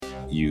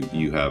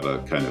you have a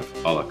kind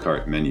of a la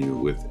carte menu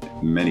with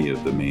many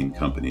of the main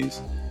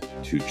companies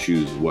to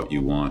choose what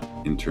you want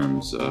in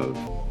terms of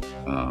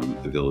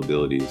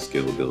availability,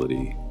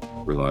 scalability,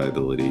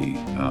 reliability,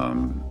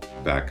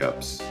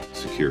 backups,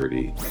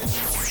 security.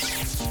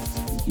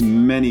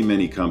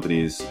 Many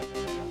companies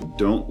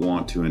don't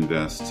want to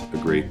invest a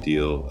great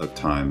deal of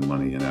time,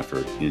 money, and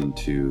effort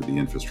into the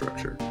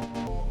infrastructure.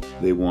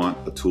 They want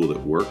a tool that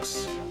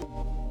works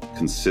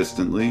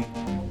consistently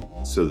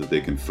so that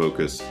they can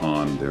focus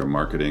on their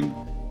marketing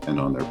and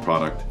on their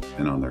product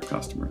and on their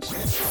customers.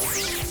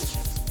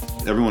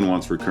 Everyone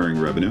wants recurring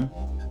revenue,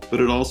 but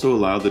it also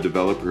allowed the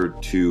developer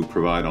to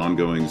provide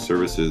ongoing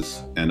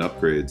services and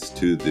upgrades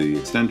to the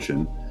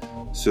extension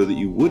so that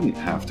you wouldn't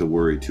have to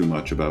worry too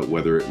much about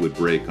whether it would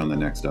break on the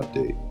next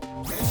update.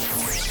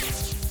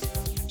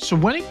 So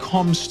when it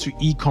comes to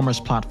e-commerce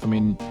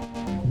platforming,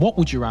 what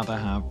would you rather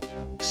have?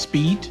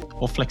 Speed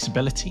or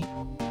flexibility?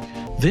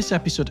 This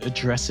episode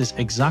addresses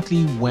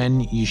exactly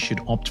when you should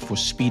opt for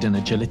speed and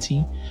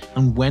agility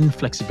and when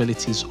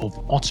flexibility is of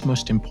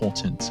utmost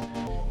importance.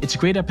 It's a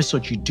great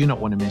episode you do not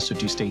want to miss, so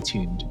do stay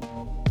tuned.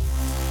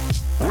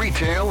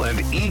 Retail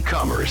and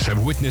e-commerce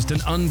have witnessed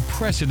an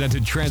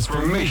unprecedented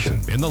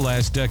transformation in the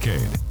last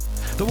decade.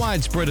 The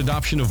widespread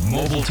adoption of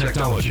mobile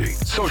technology,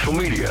 social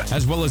media,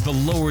 as well as the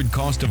lowered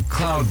cost of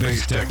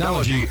cloud-based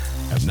technology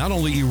have not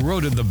only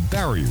eroded the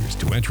barriers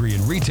to entry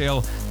in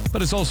retail,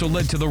 but it's also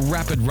led to the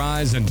rapid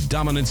rise and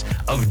dominance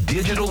of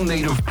digital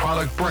native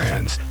product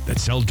brands that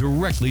sell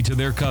directly to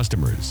their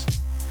customers.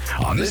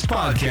 On this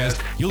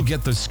podcast, you'll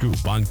get the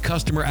scoop on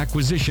customer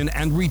acquisition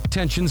and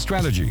retention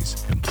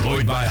strategies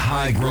employed by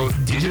high-growth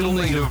digital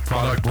native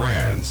product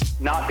brands.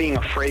 Not being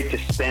afraid to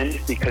spend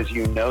because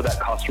you know that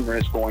customer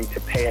is going to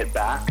pay it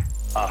back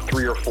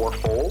 3 or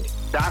 4-fold.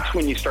 That's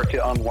when you start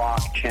to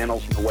unlock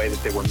channels in the way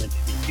that they were meant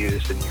to be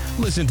used.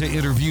 Listen to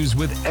interviews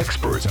with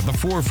experts at the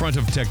forefront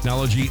of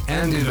technology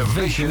and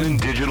innovation in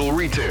digital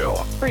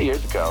retail. 3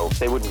 years ago,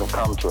 they wouldn't have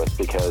come to us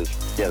because,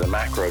 the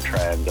macro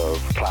trend of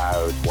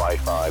cloud,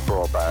 Wi-Fi,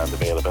 broadband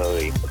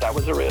availability, that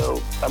was a real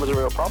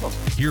problem.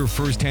 Hear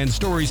firsthand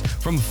stories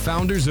from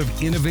founders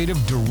of innovative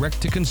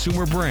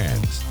direct-to-consumer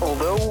brands.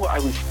 Although I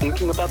was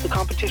thinking about the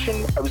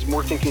competition, I was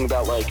more thinking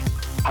about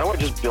I want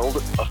to just build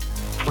a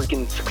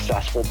freaking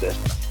successful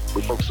business.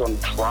 We focus on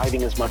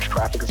driving as much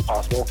traffic as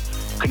possible,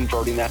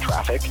 converting that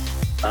traffic,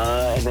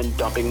 and then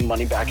dumping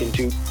money back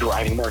into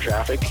driving more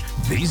traffic.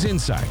 These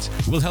insights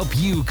will help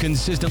you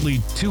consistently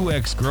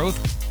 2x growth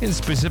in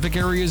specific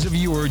areas of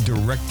your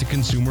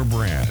direct-to-consumer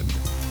brand.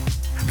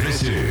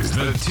 This is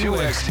the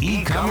 2X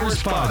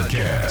E-Commerce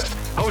Podcast,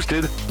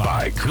 hosted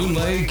by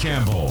Kunle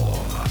Campbell.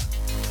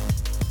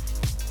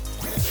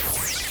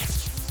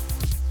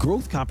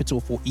 Growth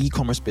capital for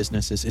e-commerce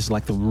businesses is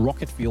like the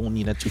rocket fuel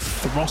needed to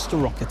thrust a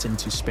rocket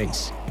into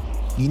space.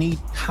 You need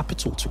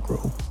capital to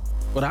grow,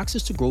 but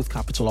access to growth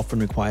capital often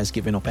requires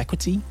giving up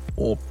equity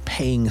or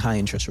paying high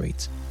interest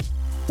rates.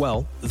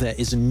 Well, there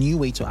is a new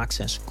way to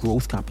access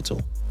growth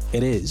capital.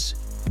 It is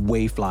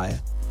Wayflyer.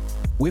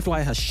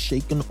 Wayflyer has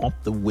shaken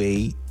up the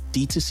way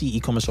D2C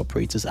e-commerce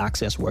operators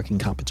access working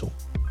capital.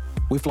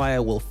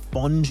 Wayflyer will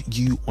fund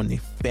you on a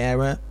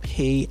fairer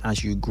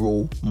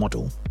pay-as-you-grow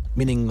model,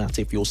 meaning that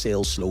if your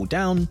sales slow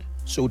down,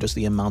 so does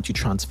the amount you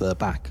transfer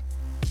back.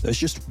 There's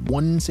just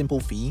one simple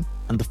fee,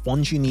 and the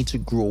funds you need to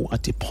grow are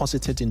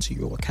deposited into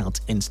your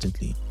account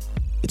instantly.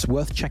 It's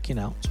worth checking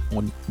out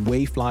on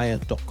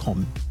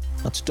wayflyer.com.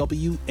 That's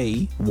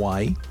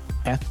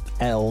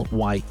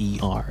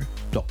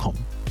WAYFLYER.com.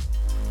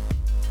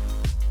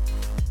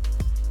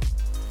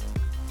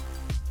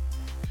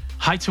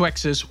 Hi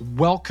 2Xers,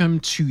 welcome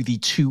to the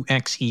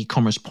 2X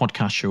e-commerce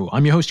podcast show.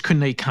 I'm your host,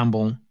 Kunle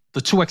Campbell.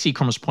 The 2X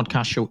e-commerce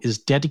podcast show is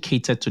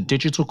dedicated to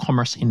digital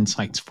commerce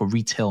insights for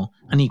retail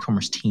and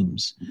e-commerce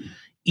teams.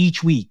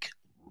 Each week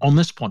on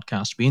this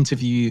podcast, we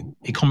interview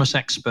a commerce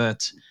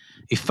expert,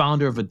 a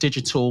founder of a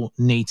digital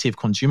native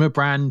consumer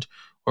brand,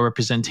 or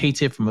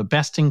representative from a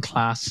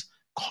best-in-class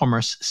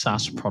commerce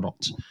SaaS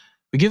product.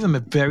 We give them a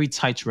very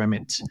tight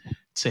remit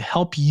to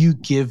help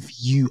give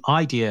you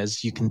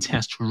ideas you can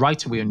test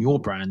right away on your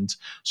brand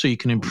so you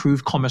can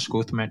improve commerce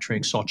growth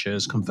metrics such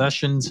as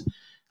conversions,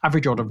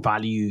 average order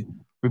value,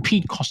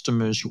 repeat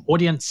customers, your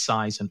audience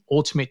size, and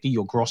ultimately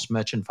your gross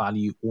merchant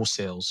value or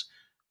sales.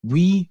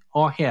 We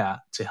are here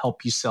to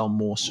help you sell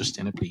more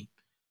sustainably.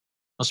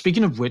 Now,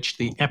 speaking of which,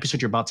 the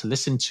episode you're about to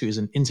listen to is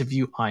an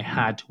interview I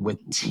had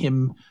with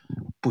Tim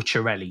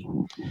Bucciarelli.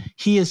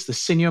 He is the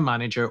Senior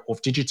Manager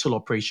of Digital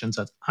Operations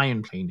at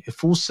Ironplane, a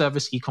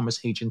full-service e-commerce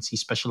agency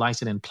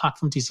specializing in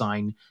platform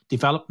design,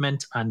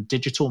 development, and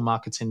digital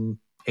marketing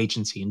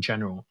agency in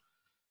general.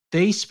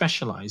 They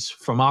specialize,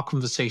 from our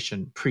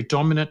conversation,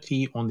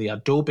 predominantly on the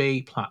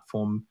Adobe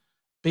platform,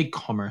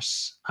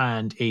 BigCommerce,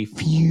 and a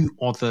few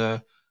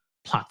other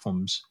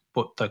platforms,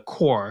 but the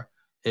core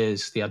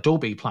is the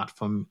Adobe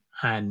platform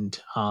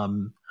and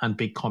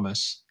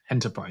BigCommerce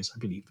Enterprise, I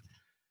believe.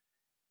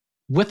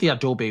 With the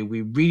Adobe,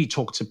 we really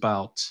talked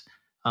about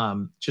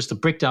just a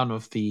breakdown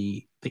of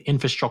the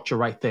infrastructure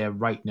right there,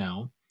 right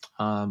now,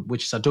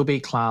 which is Adobe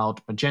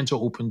Cloud,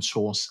 Magento Open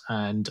Source,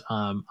 and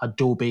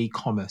Adobe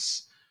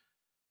Commerce.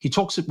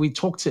 We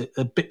talked a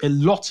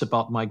lot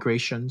about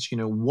migrations.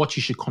 What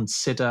you should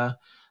consider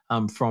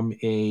from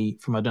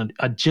an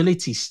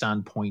agility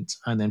standpoint,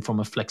 and then from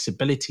a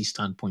flexibility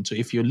standpoint. So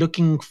if you're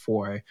looking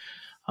for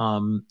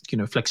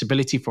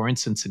flexibility, for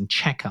instance, in the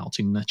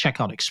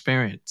checkout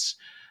experience,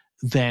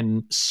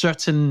 then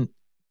certain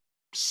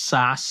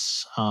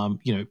SaaS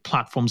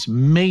platforms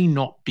may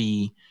not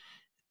be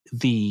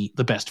the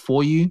best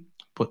for you.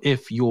 But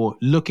if you're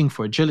looking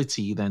for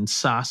agility, then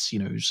SaaS,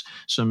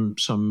 some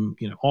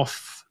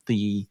off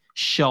the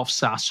shelf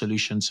SaaS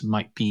solutions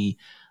might be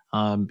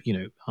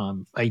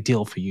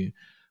ideal for you.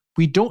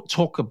 We don't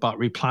talk about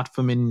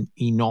replatforming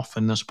enough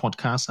in this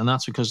podcast, and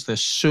that's because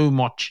there's so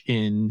much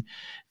in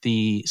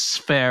the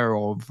sphere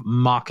of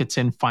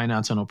marketing,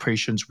 finance, and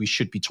operations we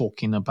should be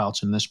talking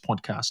about in this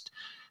podcast.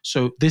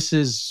 So this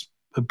is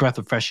a breath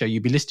of fresh air.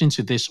 You'll be listening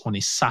to this on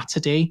a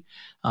Saturday.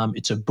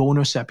 It's a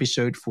bonus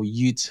episode for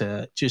you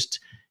to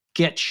just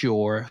get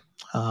your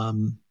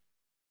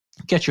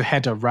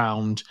head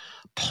around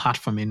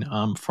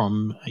platforming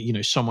from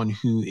someone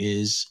who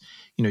is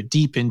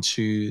deep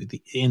into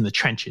the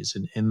trenches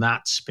in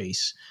that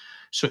space.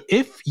 So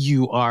if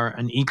you are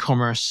an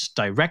e-commerce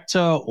director,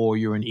 or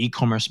you're an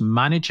e-commerce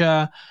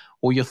manager,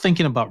 or you're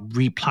thinking about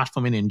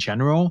replatforming in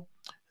general,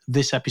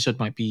 this episode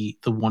might be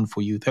the one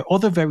for you. There are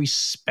other very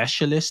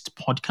specialist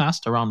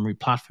podcasts around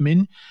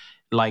replatforming,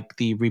 like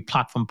the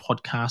Replatform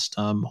podcast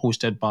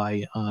hosted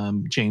by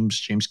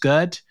James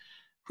Gerd,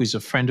 who's a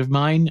friend of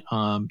mine.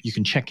 You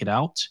can check it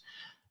out.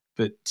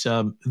 But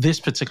this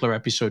particular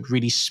episode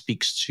really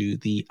speaks to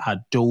the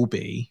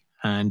Adobe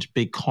and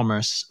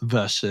BigCommerce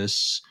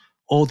versus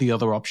all the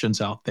other options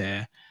out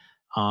there.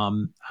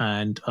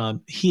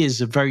 He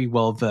is a very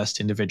well-versed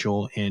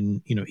individual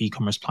in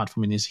e-commerce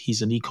platforming.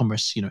 He's an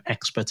e-commerce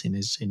expert in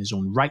his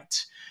own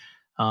right.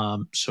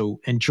 So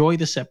enjoy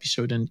this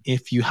episode, and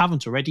if you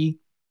haven't already,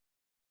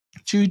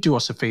 do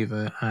us a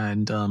favor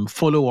and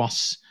follow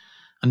us,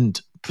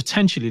 and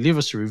potentially leave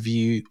us a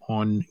review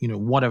on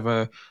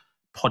whatever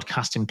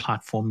podcasting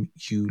platform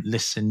you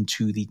listen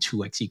to the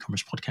 2x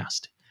e-commerce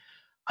podcast.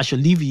 I shall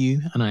leave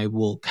you, and I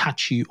will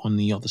catch you on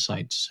the other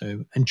side.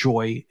 So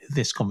enjoy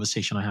this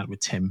conversation I had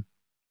with Tim.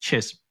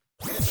 Cheers.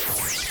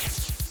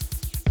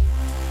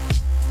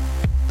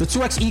 The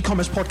 2x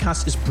e-commerce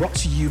podcast is brought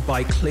to you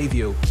by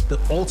Klaviyo, the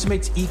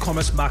ultimate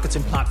e-commerce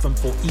marketing platform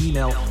for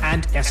email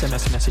and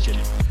SMS messaging.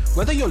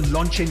 Whether you're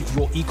launching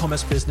your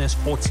e-commerce business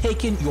or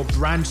taking your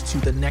brand to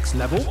the next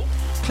level,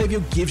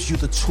 Klaviyo gives you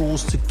the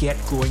tools to get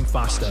growing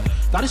faster.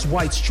 That is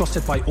why it's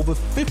trusted by over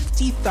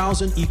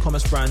 50,000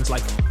 e-commerce brands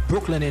like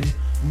Brooklinen,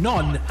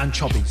 Non, and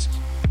Chubbies.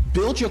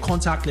 Build your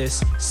contact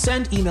list,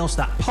 send emails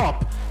that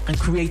pop, and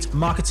create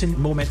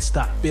marketing moments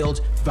that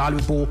build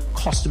valuable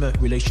customer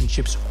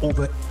relationships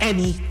over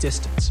any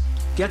distance.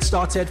 Get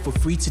started for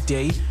free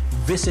today.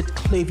 Visit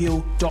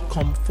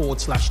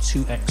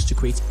klaviyo.com/2x to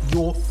create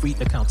your free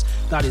account.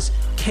 That is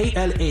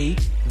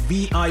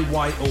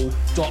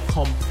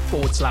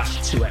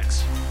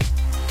klaviyo.com/2x.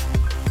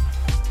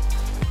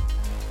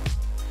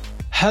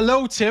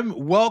 Hello, Tim.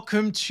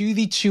 Welcome to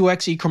the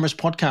 2x e-commerce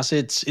podcast.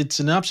 It's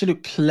an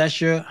absolute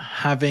pleasure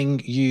having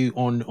you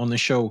on the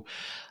show.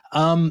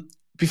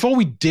 Before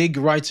we dig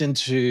right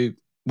into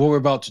what we're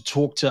about to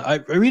talk to, I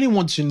really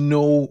want to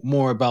know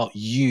more about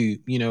you.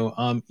 You're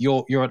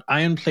at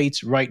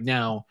Ironplate right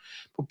now,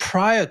 but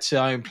prior to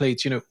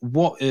Ironplate,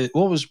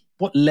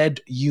 what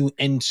led you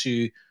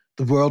into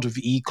the world of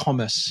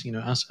e-commerce,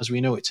 as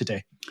we know it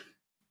today?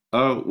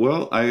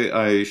 Well,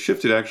 I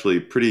shifted actually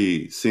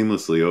pretty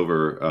seamlessly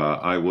over.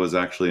 I was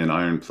actually an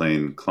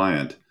Ironplane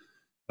client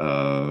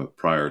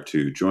prior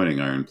to joining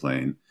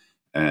Ironplane,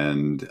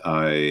 and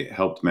I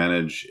helped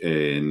manage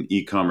an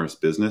e-commerce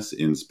business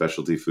in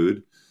specialty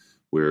food,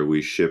 where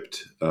we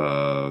shipped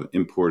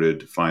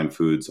imported fine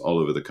foods all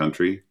over the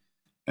country.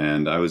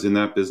 And I was in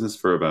that business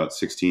for about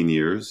 16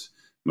 years,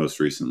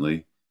 most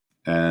recently,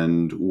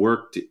 and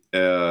worked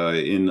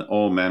in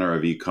all manner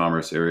of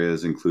e-commerce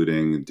areas,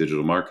 including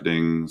digital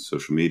marketing,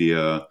 social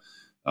media,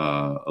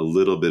 a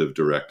little bit of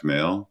direct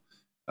mail,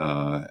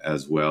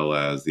 as well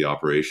as the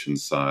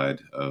operations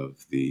side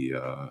of the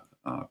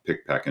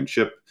pick, pack, and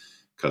ship,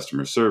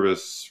 customer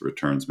service,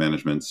 returns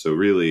management. So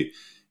really,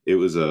 it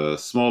was a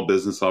small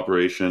business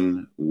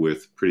operation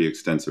with pretty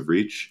extensive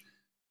reach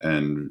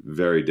and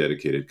very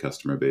dedicated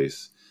customer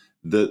base.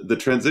 The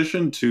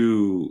transition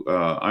to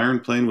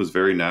Ironplane was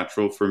very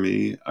natural for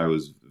me. I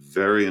was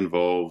very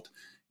involved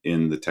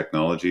in the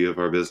technology of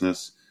our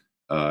business,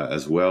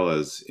 as well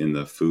as in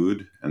the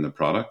food and the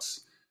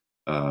products.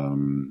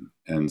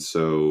 And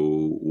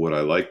so what I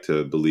like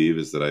to believe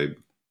is that I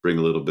bring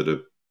a little bit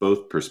of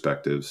both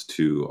perspectives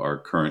to our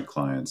current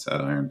clients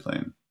at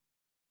Ironplane.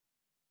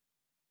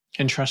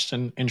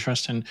 Interesting.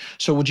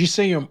 So would you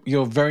say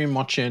you're very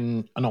much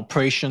in an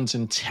operations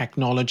and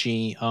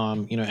technology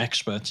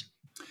expert?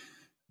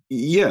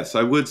 Yes,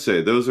 I would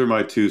say those are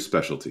my two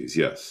specialties.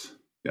 Yes.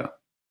 Yeah.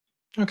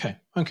 Okay.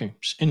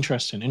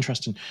 Interesting.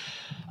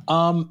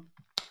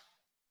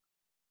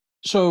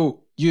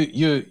 So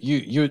you're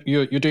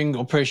doing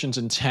operations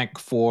in tech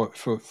for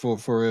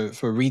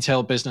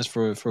retail business,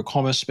 for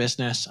commerce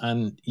business,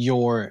 and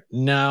your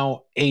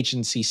now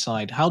agency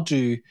side. How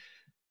do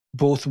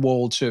both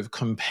worlds sort of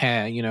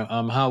compare?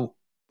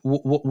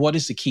 What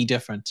is the key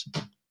difference?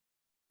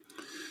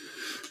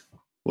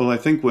 Well, I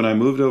think when I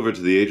moved over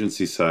to the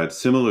agency side,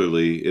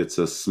 similarly, it's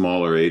a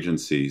smaller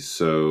agency,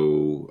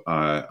 so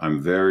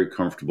I'm very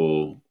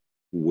comfortable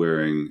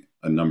wearing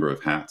a number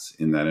of hats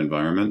in that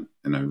environment,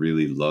 and I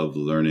really love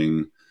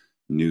learning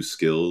new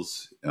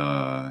skills,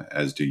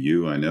 as do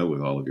you, I know,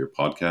 with all of your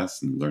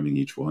podcasts and learning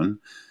each one.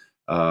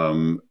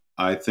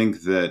 I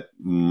think that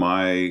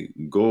my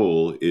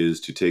goal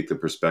is to take the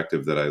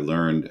perspective that I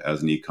learned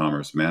as an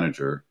e-commerce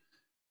manager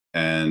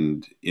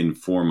and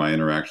inform my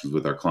interactions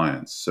with our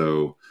clients.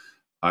 So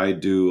I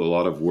do a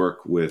lot of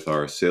work with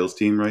our sales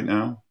team right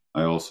now.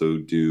 I also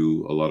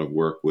do a lot of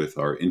work with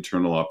our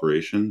internal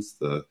operations,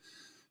 the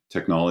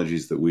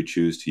technologies that we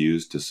choose to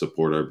use to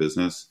support our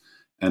business,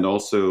 and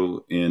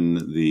also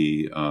in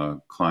the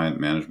client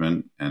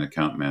management and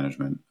account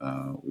management,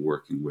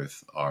 working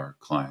with our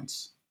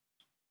clients.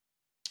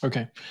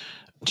 Okay.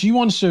 Do you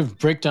want to sort of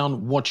break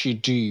down what you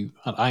do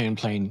at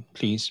IronPlane,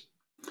 please?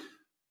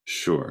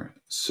 Sure.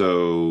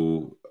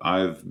 So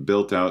I've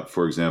built out,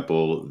 for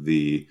example,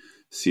 the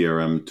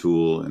CRM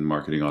tool and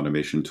marketing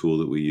automation tool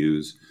that we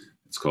use.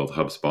 It's called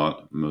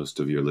HubSpot. Most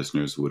of your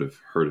listeners would have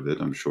heard of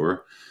it, I'm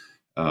sure.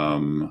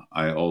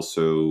 I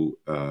also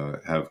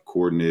have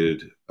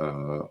coordinated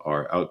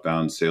our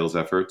outbound sales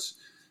efforts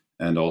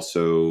and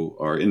also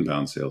our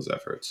inbound sales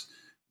efforts.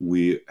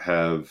 We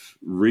have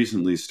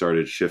recently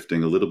started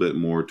shifting a little bit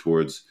more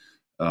towards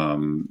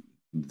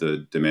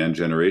the demand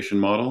generation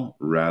model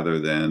rather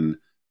than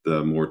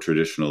the more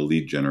traditional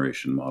lead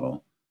generation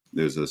model.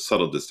 There's a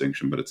subtle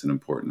distinction, but it's an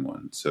important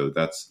one. So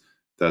that's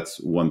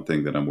one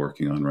thing that I'm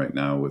working on right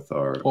now with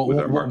our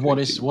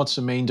marketing team. What's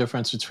the main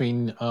difference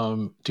between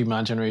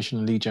demand generation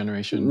and lead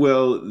generation?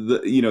 Well,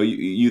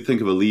 you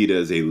think of a lead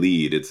as a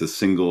lead. It's a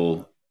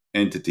single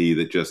entity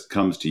that just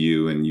comes to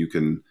you, and you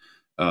can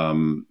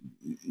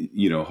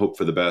hope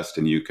for the best,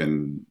 and you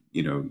can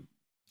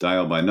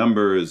dial by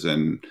numbers,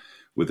 and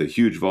with a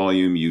huge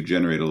volume, you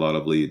generate a lot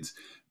of leads.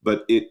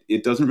 But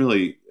it doesn't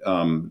really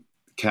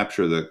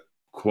capture the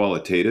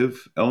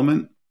qualitative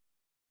element,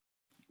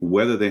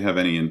 whether they have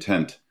any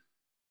intent.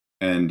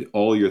 And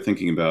all you're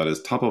thinking about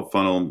is top of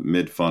funnel,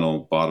 mid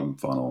funnel, bottom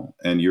funnel,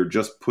 and you're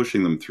just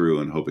pushing them through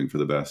and hoping for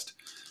the best.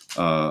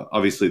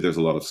 Obviously, there's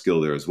a lot of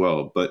skill there as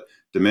well, but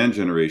demand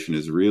generation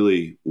is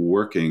really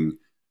working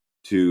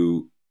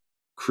to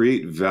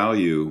create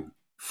value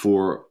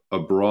for a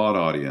broad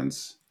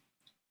audience.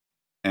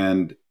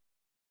 And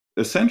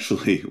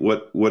essentially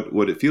what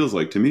it feels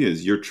like to me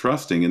is you're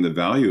trusting in the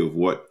value of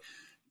what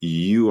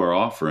you are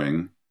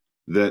offering,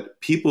 that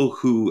people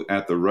who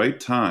at the right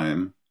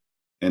time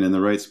and in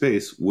the right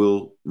space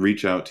will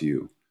reach out to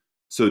you.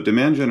 So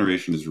demand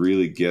generation is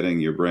really getting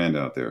your brand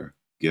out there,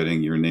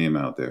 getting your name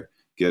out there,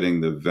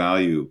 getting the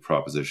value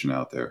proposition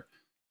out there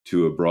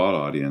to a broad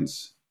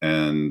audience,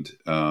 and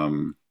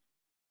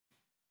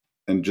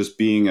just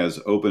being as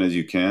open as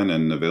you can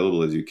and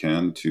available as you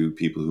can to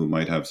people who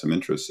might have some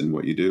interest in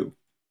what you do.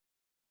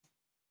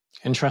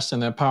 Interesting.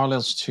 There are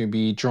parallels to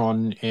be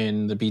drawn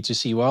in the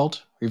B2C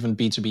world, or even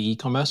B2B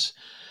e-commerce,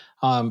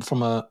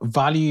 from a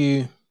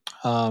value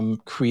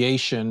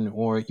creation,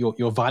 or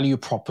your value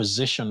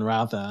proposition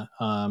rather.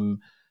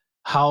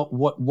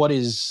 What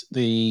is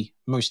the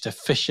most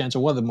efficient,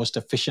 or what are the most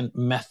efficient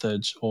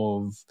methods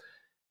of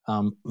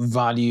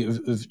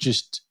value, of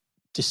just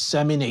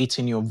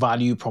disseminating your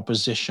value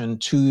proposition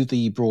to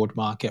the broad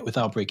market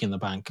without breaking the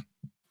bank?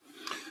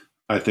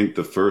 I think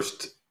the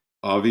first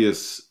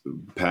obvious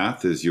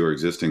path is your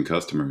existing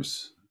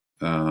customers.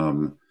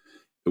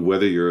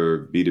 Whether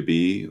you're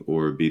B2B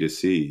or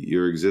B2C,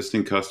 your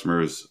existing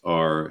customers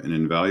are an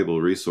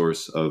invaluable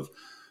resource of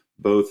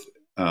both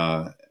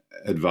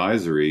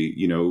advisory,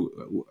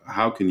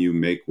 how can you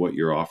make what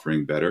you're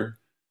offering better,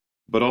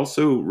 but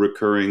also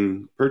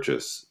recurring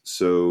purchase.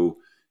 So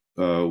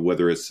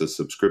whether it's a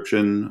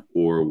subscription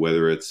or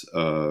whether it's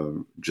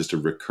just a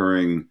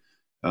recurring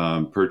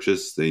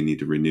purchase, they need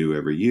to renew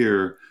every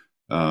year.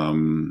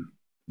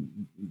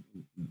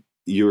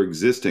 Your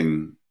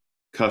existing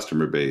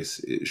customer base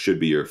should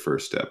be your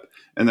first step.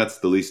 And that's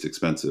the least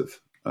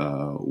expensive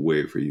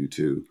way for you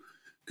to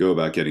go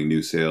about getting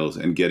new sales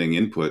and getting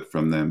input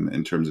from them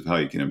in terms of how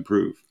you can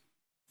improve.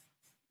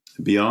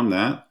 Beyond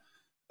that,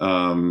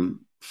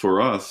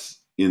 for us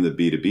in the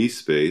B2B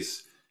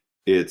space,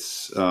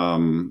 it's a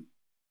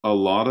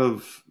lot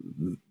of,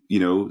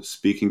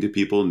 speaking to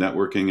people,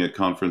 networking at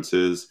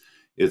conferences.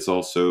 It's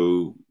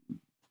also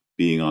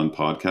being on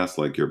podcasts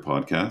like your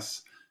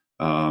podcasts.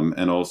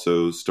 And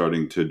also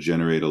starting to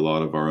generate a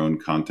lot of our own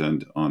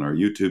content on our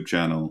YouTube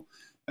channel,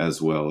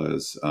 as well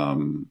as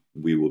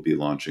we will be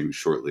launching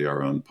shortly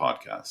our own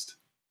podcast.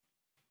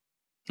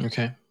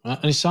 Okay.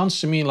 And it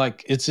sounds to me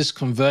like it's this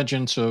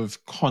convergence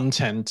of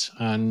content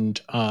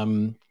and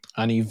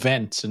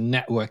events and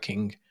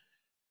networking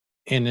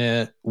in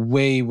a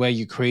way where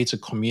you create a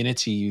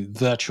community,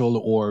 virtual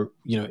or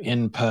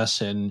in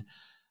person,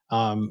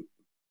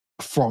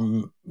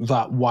 from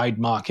that wide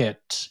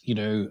market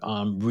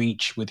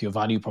reach with your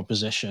value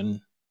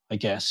proposition, I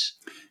guess.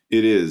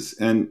 It is,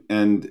 and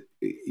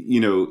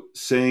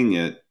saying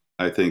it,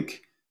 I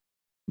think,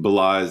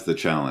 belies the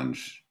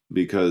challenge,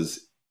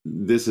 because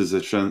this is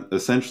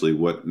essentially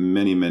what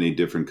many, many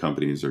different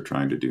companies are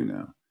trying to do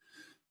now.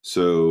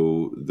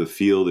 So the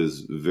field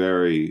is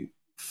very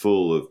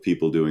full of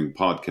people doing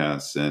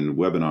podcasts and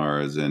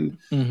webinars and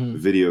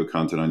video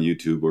content on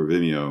YouTube or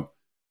Vimeo.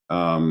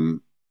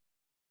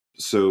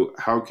 So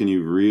how can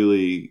you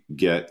really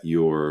get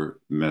your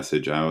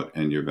message out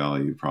and your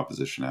value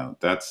proposition out?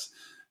 That's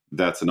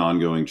an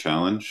ongoing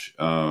challenge.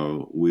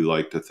 We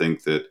like to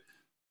think that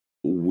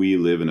we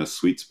live in a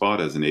sweet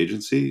spot as an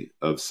agency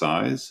of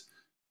size,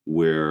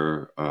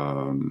 where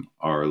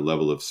our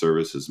level of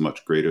service is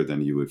much greater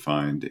than you would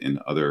find in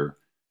other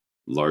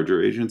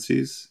larger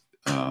agencies.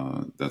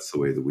 That's the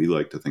way that we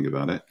like to think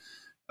about it.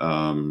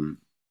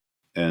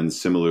 And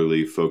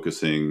similarly,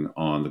 focusing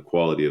on the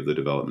quality of the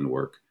development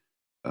work,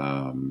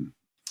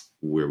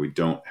 where we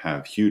don't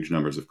have huge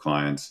numbers of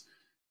clients,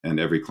 and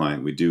every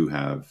client we do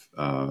have,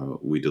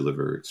 we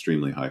deliver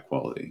extremely high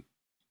quality.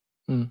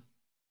 And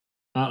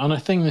I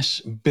think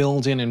this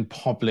building in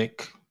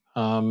public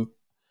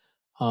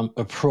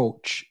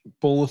approach,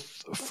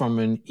 both from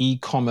an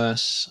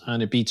e-commerce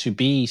and a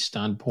B2B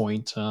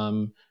standpoint,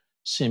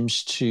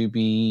 seems to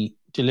be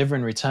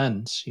delivering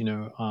returns,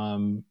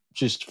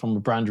 just from a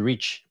brand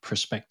reach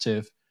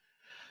perspective.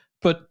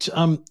 But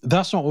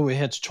that's not what we're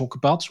here to talk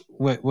about.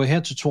 We're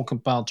here to talk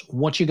about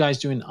what you guys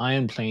do in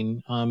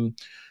IronPlane.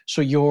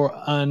 So you're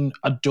an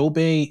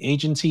Adobe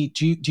agency.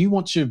 Do you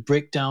want to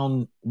break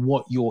down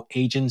what your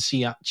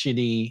agency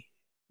actually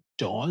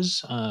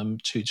does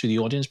to the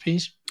audience,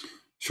 please?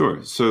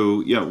 Sure.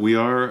 So yeah, we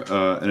are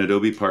an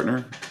Adobe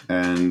partner,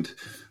 and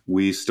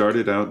we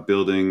started out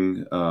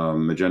building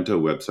Magento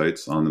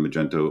websites on the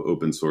Magento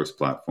open source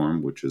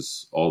platform, which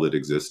is all that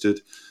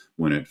existed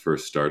when it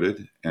first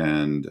started.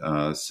 And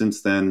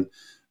since then,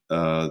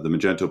 the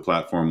Magento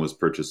platform was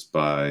purchased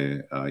by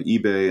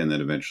eBay and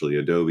then eventually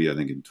Adobe, I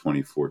think in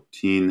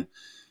 2014.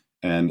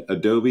 And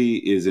Adobe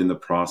is in the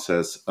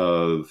process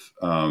of,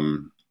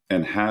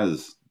 and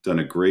has done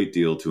a great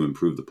deal to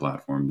improve the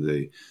platform.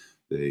 They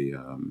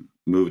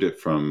moved it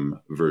from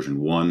version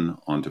 1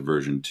 onto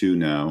version 2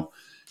 now.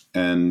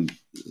 And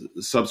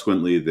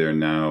subsequently, they're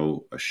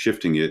now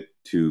shifting it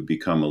to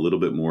become a little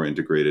bit more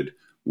integrated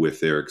with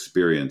their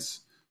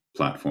Experience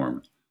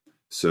platform.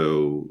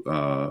 So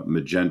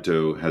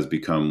Magento has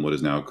become what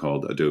is now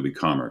called Adobe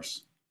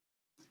Commerce.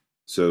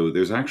 So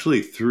there's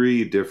actually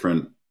 3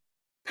 different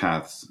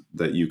paths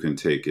that you can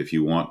take if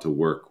you want to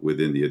work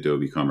within the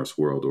Adobe Commerce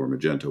world or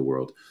Magento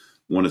world.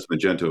 One is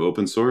Magento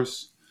open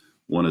source,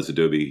 one is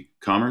Adobe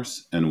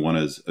Commerce, and one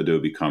is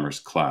Adobe Commerce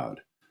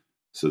Cloud.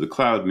 So the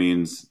cloud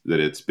means that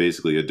it's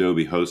basically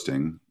Adobe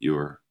hosting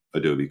your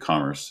Adobe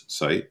Commerce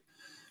site.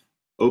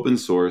 Open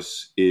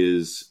source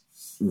is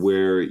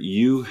where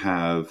you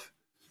have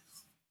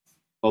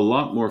a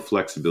lot more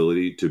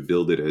flexibility to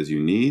build it as you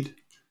need.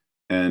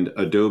 And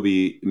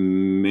Adobe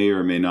may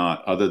or may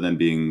not, other than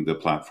being the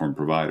platform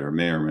provider,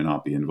 may or may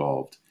not be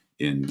involved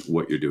in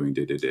what you're doing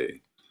day to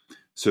day.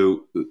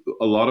 So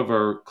a lot of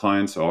our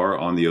clients are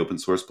on the open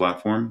source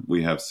platform.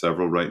 We have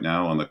several right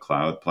now on the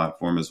cloud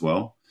platform as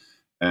well,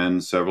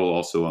 and several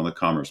also on the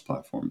commerce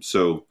platform.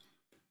 So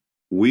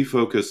we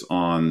focus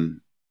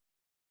on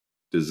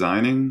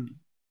designing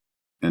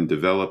and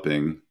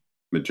developing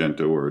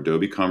Magento or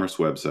Adobe Commerce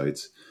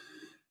websites.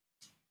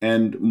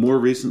 And more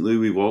recently,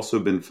 we've also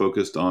been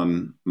focused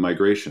on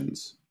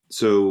migrations.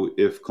 So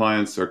if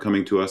clients are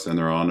coming to us and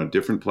they're on a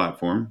different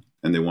platform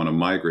and they want to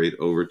migrate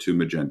over to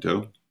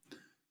Magento,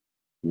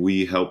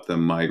 we help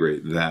them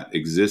migrate that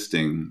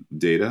existing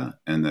data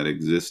and that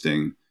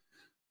existing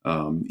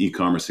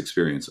e-commerce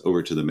experience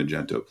over to the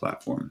Magento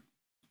platform.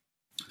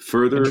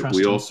 Further,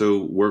 we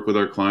also work with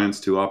our clients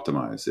to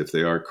optimize. If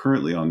they are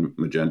currently on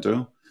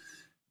Magento,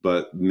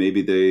 but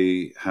maybe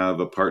they have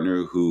a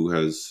partner who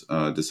has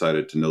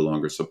decided to no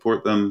longer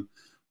support them,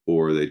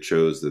 or they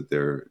chose that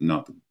they're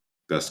not the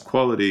best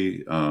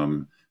quality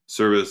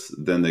service,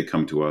 then they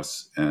come to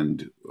us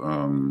and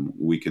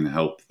we can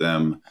help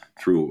them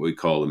through what we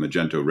call a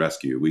Magento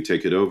rescue. We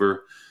take it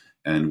over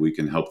and we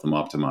can help them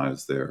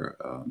optimize their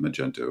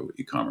Magento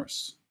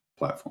e-commerce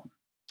platform.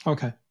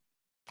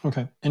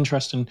 Okay,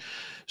 interesting.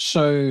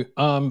 So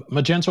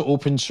Magento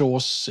open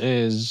source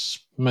is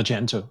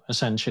Magento,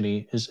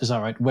 essentially. Is that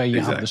right? Where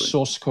you have the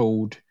source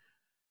code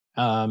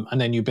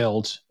and then you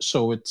build.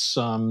 So it's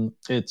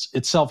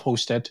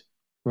self-hosted,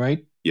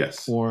 right?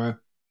 Yes.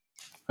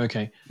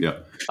 Okay. Yeah.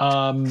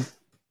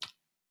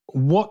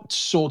 What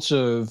sorts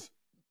of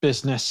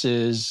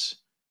businesses,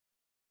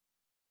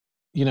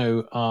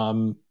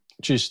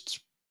 just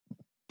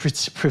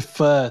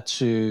prefer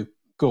to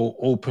go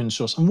open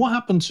source? And what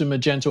happened to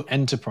Magento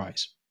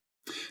Enterprise?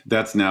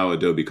 That's now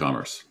Adobe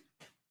Commerce.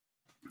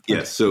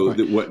 Yes. So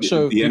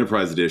the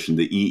Enterprise Edition,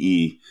 the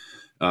EE,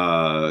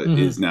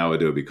 is now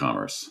Adobe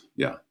Commerce.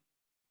 Yeah.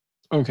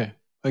 Okay,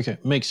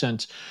 makes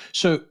sense.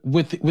 So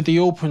with the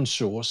open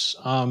source,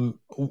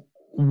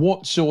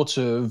 what sort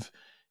of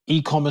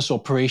e-commerce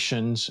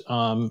operations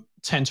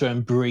tend to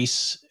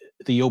embrace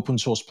the open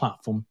source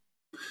platform?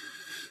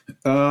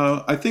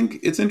 I think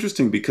it's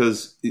interesting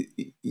because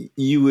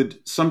you would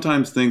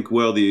sometimes think,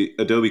 well, the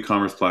Adobe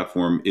Commerce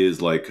platform is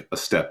like a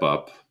step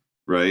up,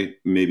 right?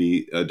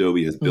 Maybe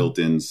Adobe has built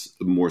in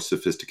more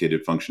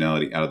sophisticated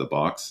functionality out of the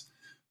box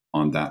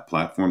on that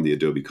platform, the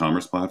Adobe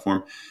Commerce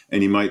platform.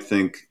 And you might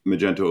think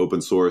Magento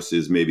open source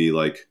is maybe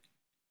like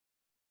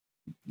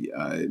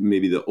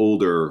maybe the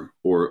older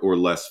or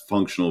less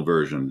functional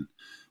version.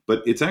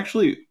 But it's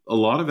actually a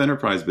lot of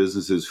enterprise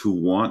businesses who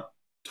want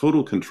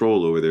total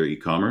control over their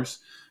e-commerce,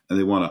 and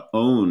they want to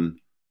own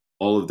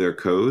all of their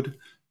code,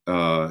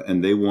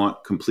 and they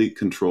want complete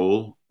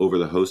control over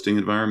the hosting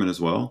environment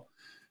as well.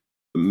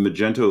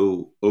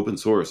 Magento open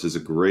source is a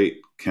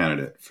great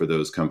candidate for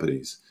those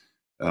companies,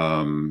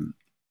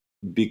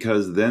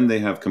 because then they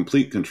have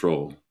complete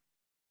control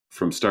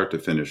from start to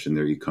finish in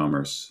their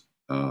e-commerce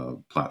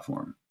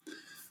platform.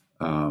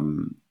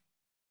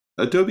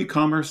 Adobe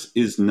Commerce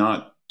is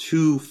not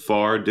too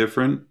far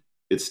different.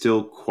 It's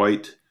still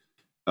quite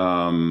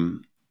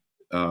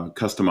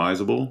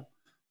customizable,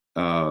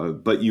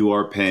 but you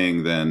are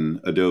paying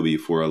then Adobe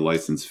for a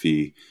license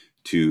fee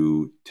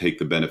to take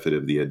the benefit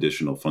of the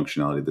additional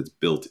functionality that's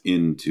built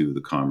into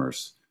the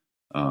commerce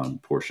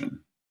portion.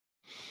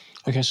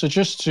 Okay, so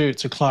just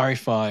to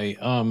clarify,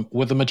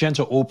 with the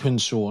Magento open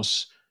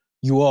source,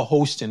 you are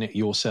hosting it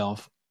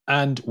yourself,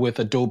 and with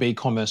Adobe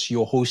Commerce,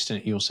 you're hosting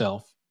it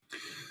yourself.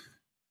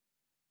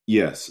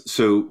 Yes.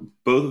 So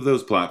both of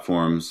those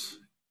platforms,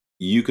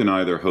 you can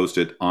either host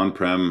it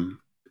on-prem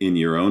in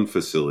your own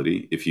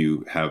facility if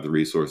you have the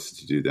resources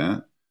to do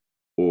that,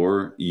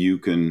 or you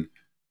can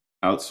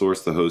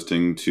outsource the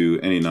hosting to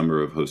any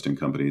number of hosting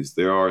companies.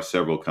 There are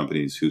several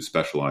companies who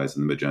specialize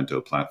in the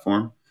Magento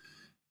platform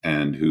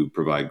and who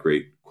provide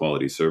great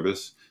quality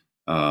service.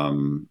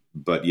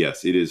 But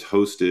yes, it is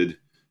hosted.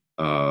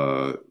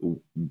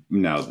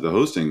 Now, the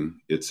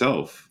hosting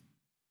itself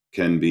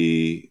can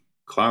be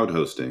cloud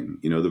hosting,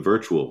 the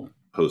virtual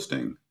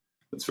hosting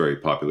that's very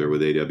popular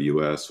with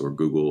AWS or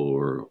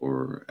Google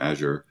or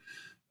Azure.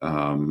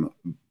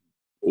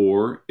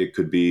 Or it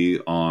could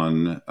be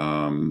on,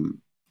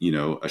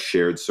 a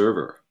shared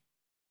server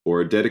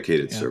or a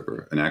dedicated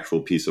server, an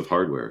actual piece of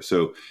hardware.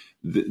 So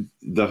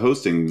the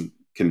hosting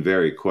can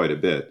vary quite a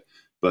bit,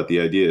 but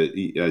the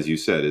idea, as you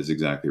said, is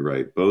exactly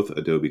right. Both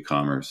Adobe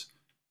Commerce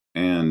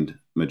and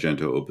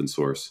Magento open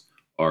source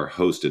are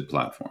hosted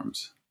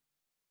platforms.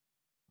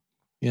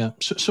 Yeah.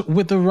 So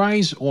with the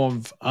rise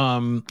of,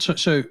 I'll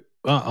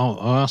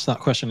ask that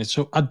question.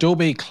 So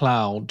Adobe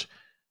Cloud,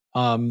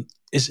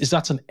 is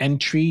that an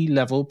entry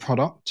level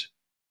product?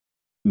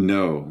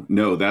 No,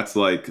 that's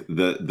like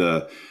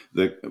the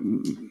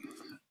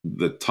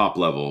top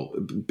level.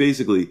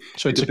 Basically,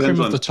 so it's a cream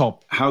of the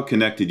top. How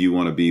connected you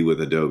want to be with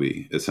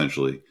Adobe,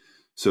 essentially.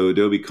 So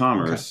Adobe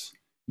Commerce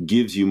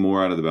gives you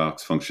more out of the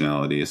box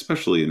functionality,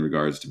 especially in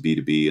regards to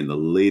B2B and the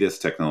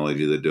latest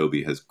technology that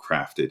Adobe has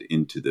crafted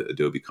into the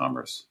Adobe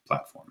Commerce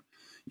platform.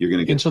 You're going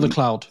to get into the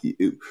cloud.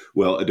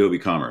 Well, Adobe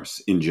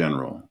Commerce in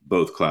general,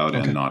 both cloud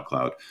and not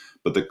cloud,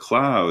 but the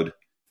cloud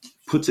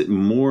puts it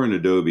more in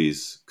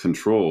Adobe's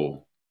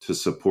control to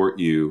support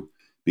you,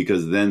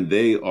 because then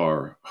they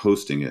are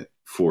hosting it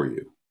for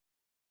you.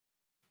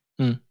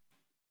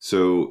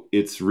 So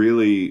it's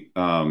really,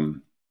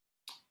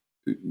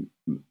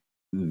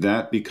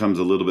 that becomes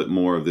a little bit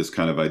more of this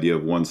kind of idea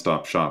of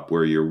one-stop shop,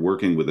 where you're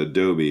working with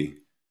Adobe,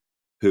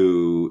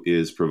 who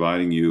is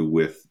providing you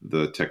with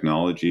the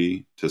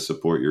technology to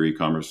support your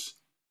e-commerce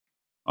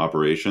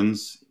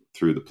operations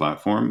through the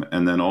platform,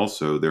 and then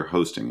also they're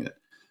hosting it.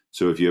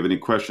 So if you have any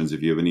questions,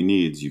 if you have any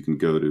needs, you can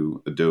go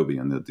to Adobe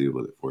and they'll deal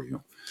with it for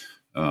you.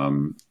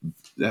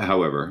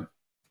 However,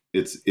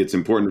 it's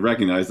important to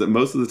recognize that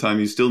most of the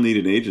time you still need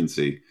an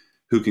agency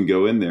who can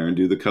go in there and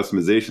do the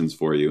customizations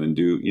for you and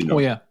do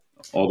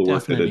all the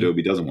work that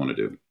Adobe doesn't want to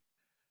do.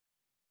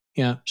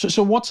 Yeah.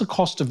 So what's the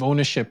cost of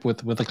ownership with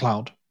the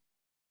cloud?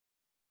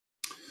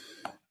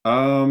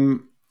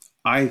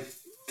 I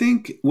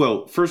think,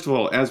 well, first of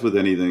all, as with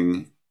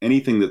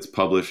anything that's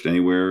published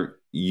anywhere,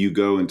 you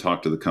go and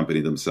talk to the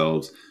company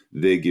themselves.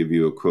 They give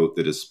you a quote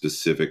that is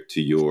specific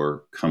to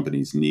your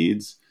company's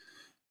needs.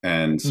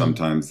 And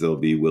sometimes they'll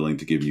be willing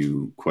to give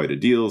you quite a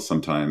deal.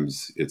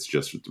 Sometimes it's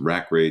just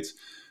rack rates.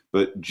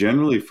 But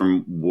generally,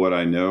 from what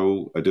I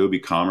know, Adobe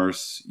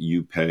Commerce,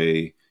 you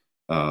pay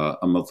a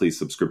monthly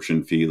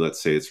subscription fee. Let's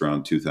say it's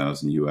around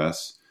 $2,000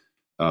 US.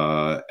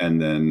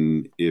 And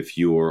then if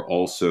you're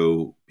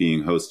also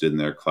being hosted in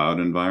their cloud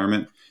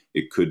environment,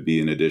 it could be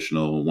an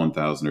additional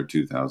 $1,000 or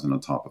 $2,000 on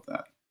top of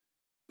that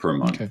per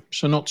month. Okay,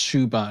 so not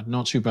too bad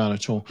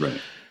at all.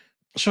 Right.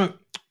 So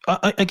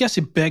I guess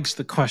it begs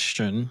the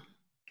question,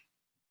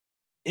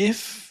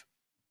 if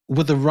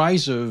with the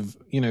rise of,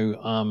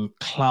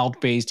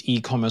 cloud-based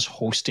e-commerce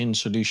hosting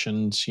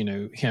solutions,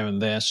 here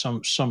and there,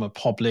 some are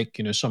public,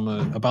 some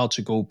are about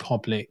to go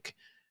public.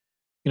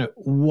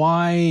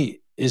 why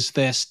is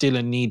there still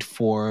a need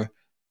for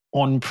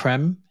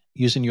on-prem,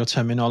 using your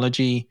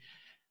terminology,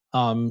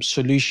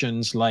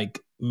 solutions like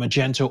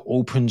Magento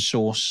open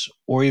source,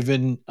 or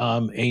even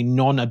a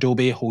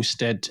non-Adobe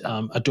hosted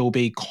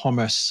Adobe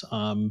Commerce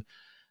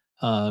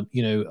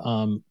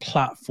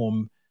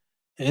platform,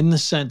 in the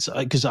sense,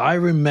 because I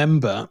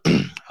remember,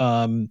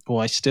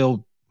 or I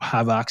still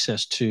have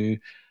access to,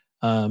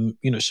 some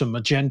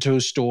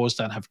Magento stores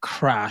that have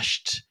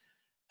crashed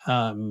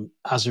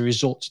as a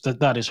result,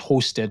 that is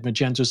hosted.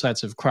 Magento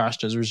sites have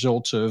crashed as a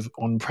result of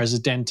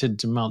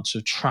unprecedented amounts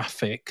of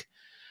traffic.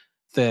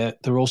 There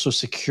are also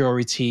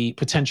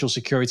potential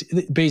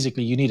security.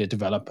 Basically, you need a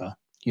developer,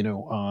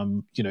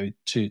 to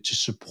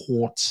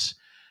support,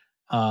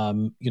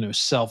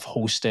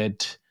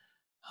 self-hosted,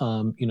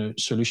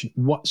 solution.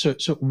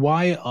 So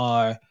why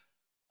are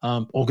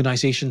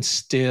organizations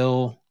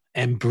still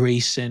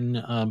embracing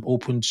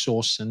open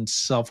source and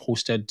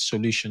self-hosted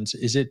solutions?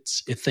 Is it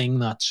a thing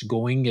that's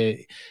going,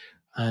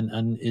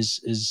 and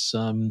is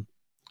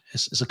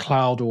a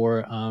cloud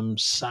or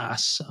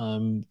SaaS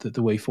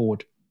the way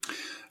forward?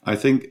 I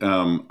think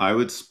I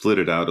would split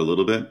it out a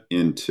little bit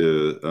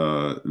into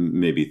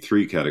maybe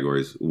three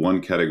categories.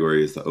 One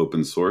category is the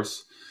open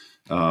source,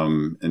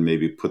 and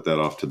maybe put that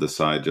off to the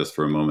side just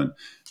for a moment.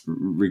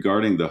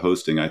 Regarding the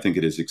hosting, I think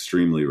it is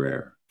extremely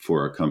rare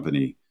for a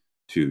company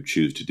to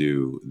choose to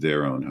do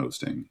their own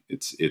hosting.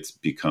 It's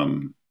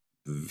become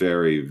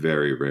very,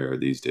 very rare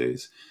these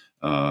days,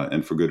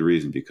 and for good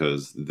reason,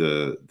 because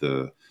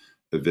the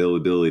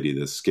availability,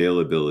 the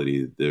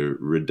scalability, the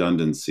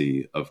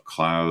redundancy of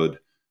cloud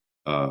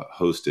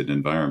hosted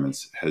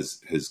environments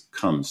has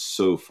come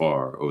so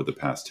far over the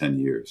past 10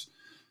 years.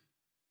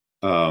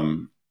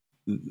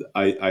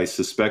 I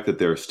suspect that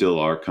there still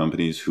are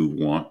companies who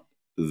want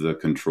the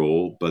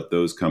control, but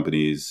those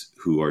companies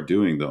who are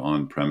doing the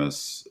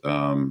on-premise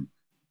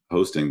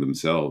hosting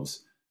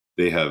themselves,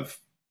 they have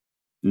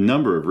a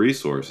number of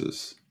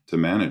resources to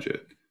manage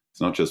it.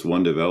 It's not just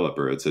one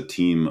developer; it's a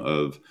team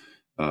of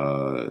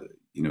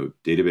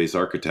database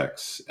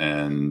architects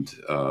and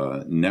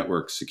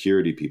network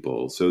security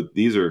people. So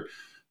these are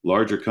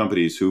larger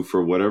companies who,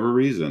 for whatever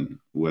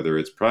reason, whether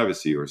it's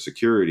privacy or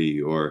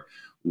security, or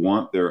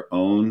want their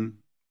own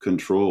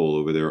control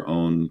over their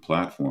own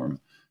platform.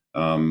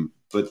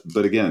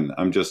 But again,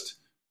 I'm just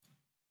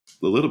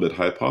a little bit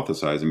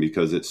hypothesizing,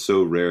 because it's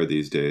so rare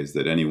these days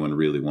that anyone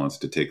really wants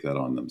to take that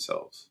on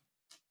themselves.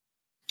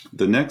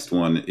 The next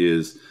one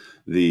is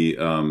the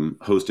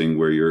hosting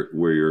where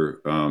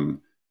you're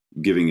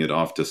giving it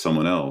off to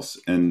someone else.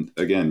 And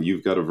again,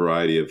 you've got a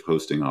variety of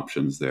hosting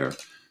options there.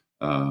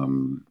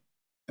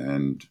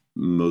 And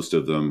most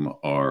of them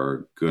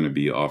are going to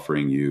be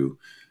offering you,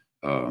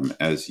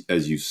 as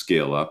you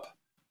scale up,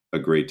 a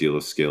great deal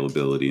of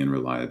scalability and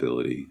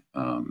reliability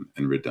and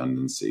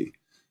redundancy.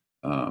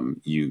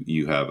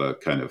 You have a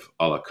kind of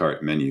a la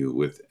carte menu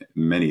with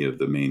many of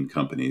the main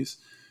companies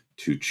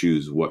to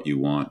choose what you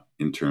want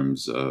in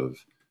terms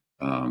of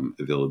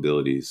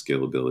availability,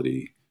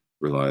 scalability,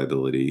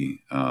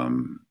 reliability,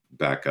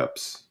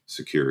 backups,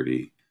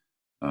 security,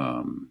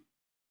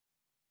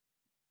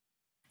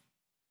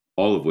 all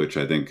of which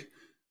I think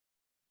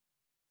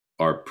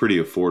are pretty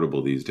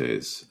affordable these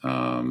days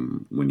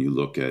when you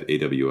look at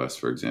AWS,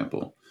 for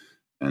example,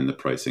 and the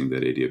pricing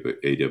that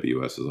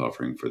AWS is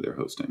offering for their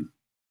hosting.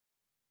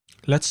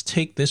 Let's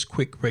take this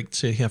quick break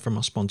to hear from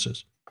our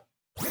sponsors.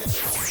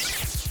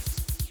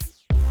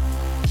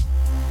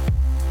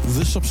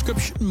 The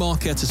subscription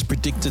market is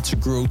predicted to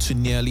grow to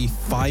nearly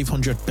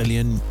 $500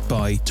 billion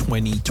by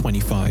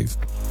 2025.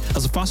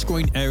 As a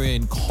fast-growing area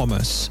in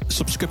commerce,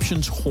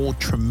 subscriptions hold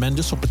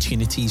tremendous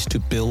opportunities to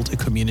build a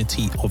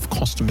community of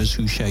customers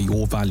who share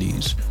your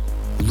values.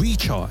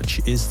 Recharge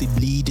is the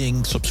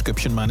leading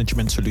subscription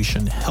management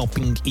solution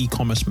helping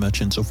e-commerce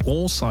merchants of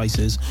all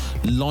sizes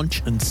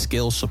launch and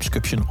scale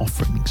subscription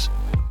offerings.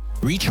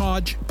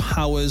 Recharge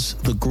powers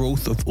the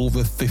growth of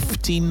over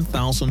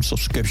 15,000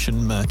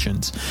 subscription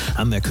merchants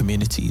and their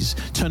communities,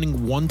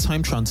 turning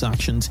one-time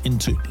transactions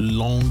into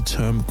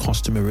long-term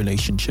customer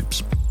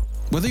relationships.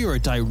 Whether you're a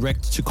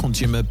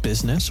direct-to-consumer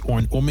business or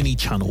an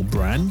omni-channel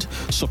brand,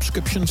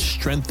 subscriptions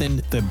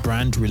strengthen the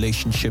brand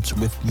relationships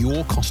with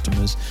your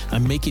customers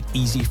and make it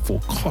easy for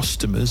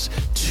customers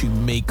to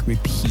make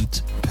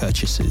repeat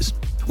purchases.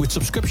 With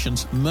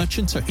subscriptions,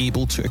 merchants are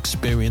able to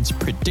experience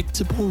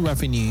predictable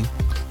revenue,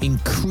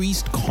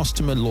 increased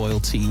customer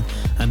loyalty,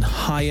 and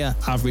higher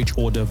average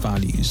order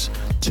values.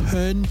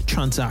 Turn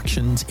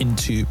transactions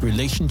into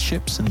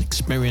relationships and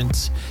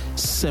experience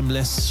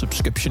seamless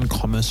subscription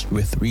commerce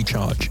with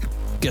Recharge.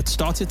 Get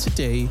started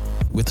today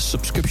with a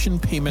subscription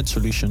payment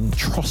solution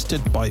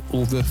trusted by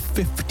over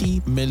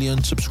 50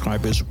 million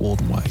subscribers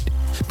worldwide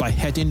by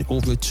heading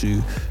over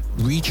to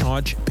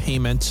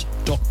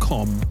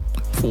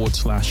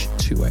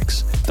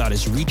rechargepayments.com/2x. That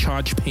is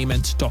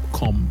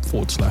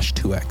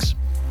rechargepayments.com/2x.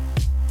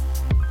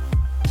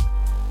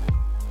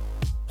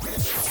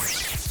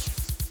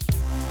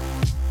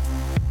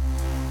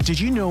 Did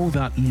you know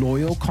that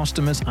loyal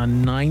customers are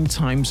 9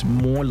 times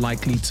more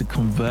likely to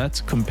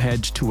convert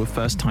compared to a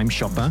first-time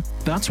shopper?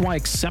 That's why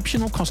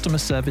exceptional customer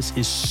service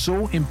is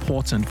so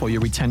important for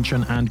your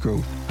retention and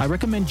growth. I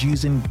recommend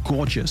using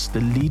Gorgias,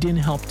 the leading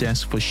help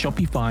desk for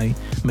Shopify,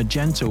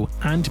 Magento,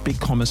 and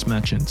BigCommerce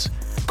merchants.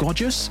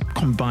 Gorgias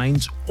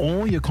combines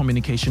all your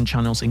communication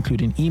channels,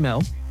 including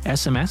email,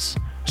 SMS,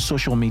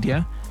 social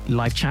media,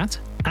 live chat,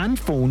 and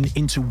phone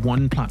into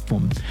one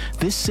platform.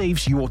 This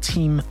saves your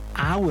team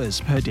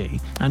hours per day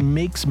and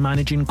makes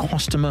managing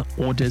customer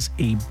orders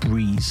a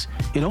breeze.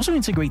 It also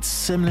integrates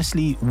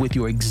seamlessly with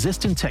your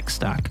existing tech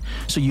stack,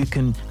 so you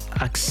can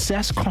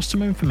access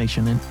customer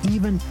information and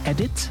even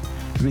edit,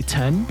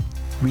 return,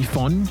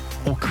 refund,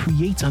 or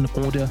create an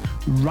order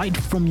right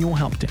from your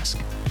help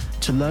desk.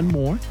 To learn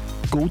more,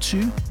 go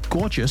to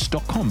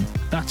gorgias.com.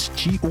 That's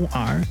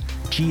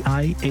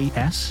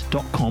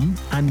GORGIAS.com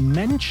and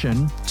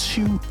mention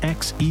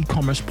 2X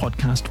e-commerce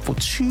podcast for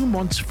 2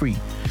 months free.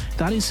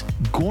 That is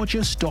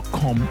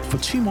gorgias.com for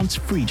 2 months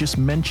free. Just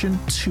mention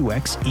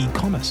 2X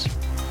e-commerce.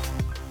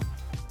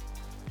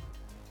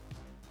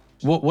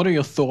 What are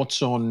your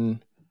thoughts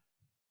on,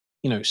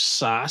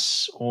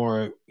 SaaS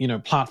or,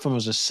 platform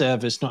as a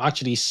service? No,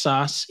 actually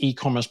SaaS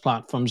e-commerce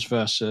platforms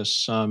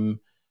versus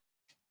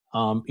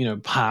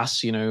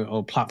PaaS,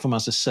 or platform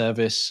as a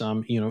service,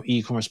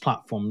 e-commerce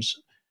platforms.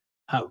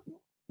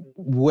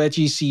 Where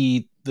do you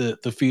see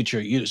the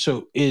future?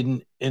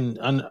 And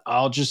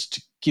I'll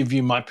just give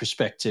you my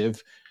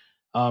perspective.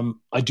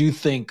 I do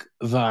think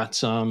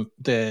that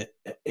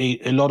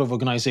a lot of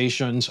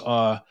organizations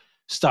are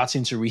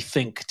starting to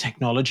rethink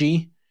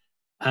technology,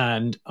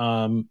 and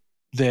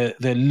they're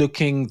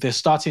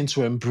starting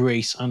to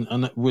embrace,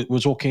 and we're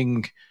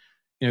talking,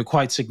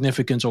 quite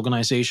significant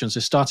organizations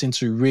are starting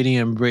to really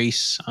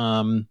embrace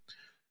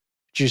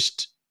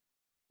just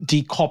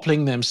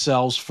decoupling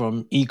themselves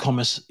from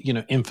e-commerce,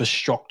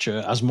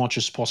 infrastructure as much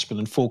as possible,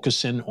 and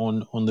focusing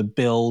on the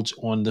build,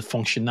 on the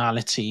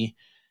functionality,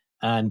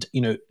 and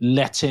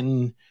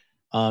letting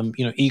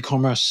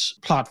e-commerce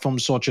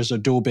platforms such as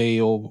Adobe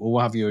or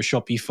what have you, or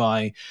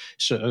Shopify,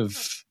 sort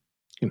of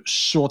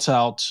sort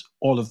out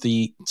all of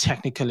the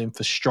technical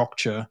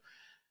infrastructure.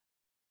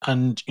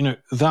 And,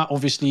 that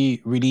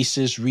obviously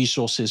releases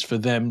resources for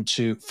them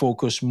to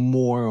focus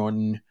more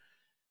on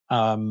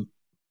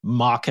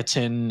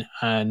marketing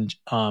and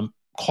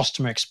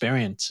customer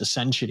experience,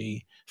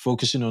 essentially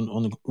focusing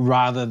on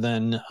rather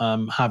than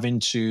having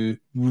to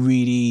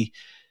really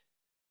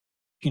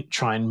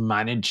try and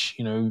manage,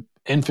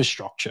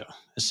 infrastructure,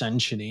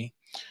 essentially.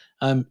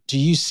 Do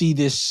you see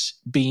this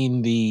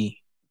being the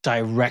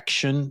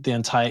direction the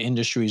entire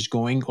industry is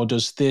going, or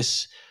does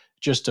this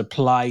just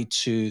apply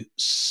to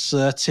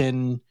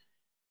certain,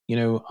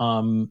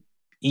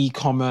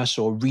 e-commerce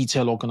or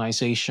retail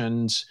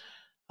organizations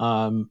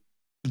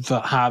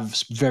that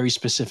have very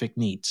specific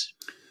needs?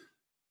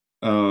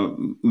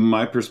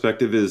 My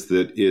perspective is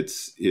that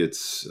it's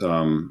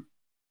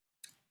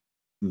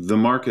the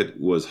market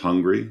was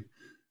hungry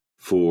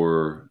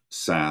for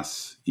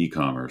SaaS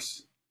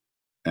e-commerce,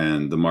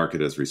 and the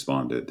market has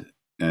responded.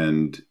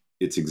 And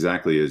it's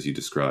exactly as you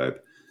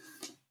describe.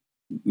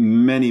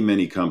 Many,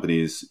 many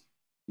companies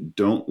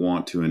don't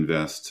want to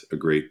invest a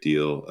great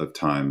deal of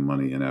time,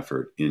 money, and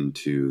effort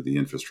into the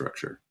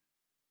infrastructure.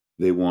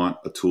 They want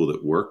a tool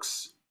that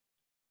works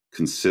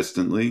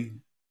consistently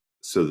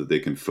so that they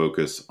can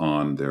focus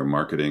on their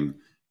marketing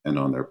and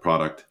on their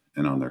product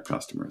and on their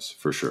customers,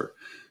 for sure.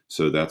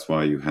 So that's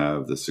why you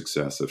have the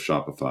success of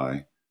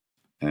Shopify.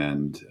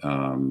 And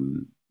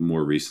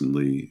more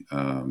recently,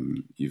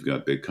 you've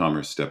got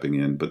BigCommerce stepping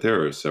in, but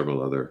there are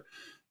several other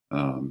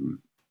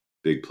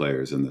big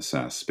players in the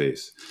SaaS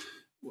space.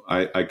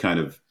 I kind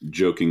of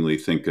jokingly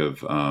think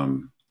of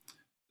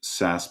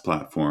SaaS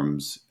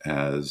platforms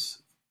as,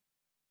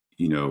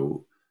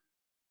 in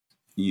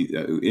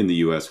the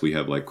US, we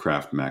have like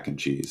Kraft mac and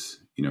cheese.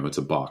 It's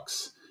a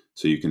box.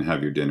 So you can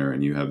have your dinner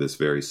and you have this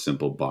very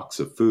simple box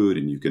of food,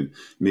 and you can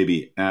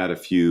maybe add a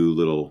few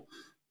little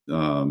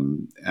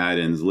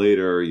add-ins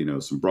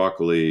later, some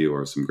broccoli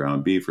or some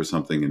ground beef or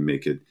something, and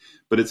make it.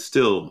 But it's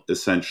still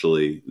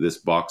essentially this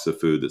box of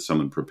food that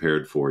someone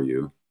prepared for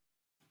you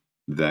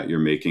that you're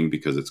making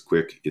because it's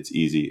quick, it's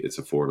easy, it's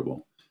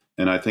affordable.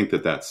 And I think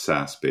that that's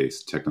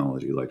SaaS-based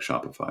technology like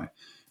Shopify.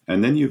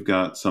 And then you've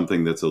got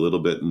something that's a little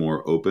bit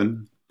more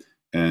open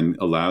and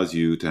allows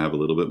you to have a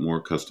little bit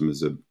more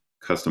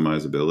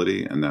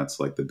customizability, and that's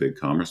like the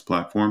BigCommerce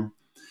platform.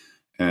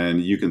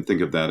 And you can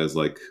think of that as,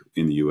 like,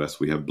 in the US,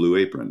 we have Blue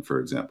Apron, for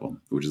example,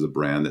 which is a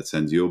brand that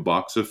sends you a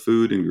box of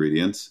food,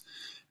 ingredients,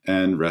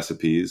 and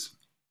recipes.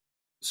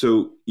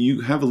 So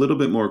you have a little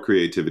bit more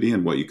creativity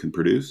in what you can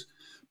produce,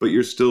 but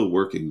you're still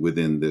working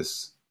within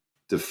this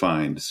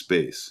defined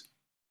space.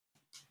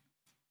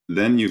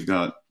 Then you've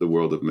got the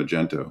world of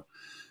Magento.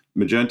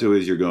 Magento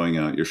is you're going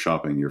out, you're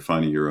shopping, you're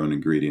finding your own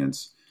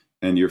ingredients,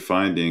 and you're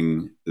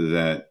finding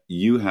that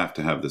you have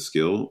to have the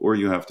skill, or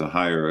you have to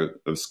hire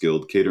a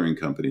skilled catering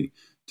company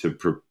to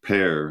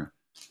prepare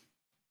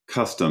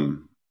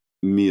custom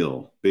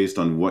meal based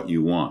on what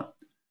you want.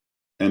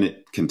 and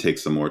it can take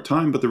some more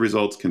time, but the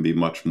results can be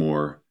much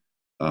more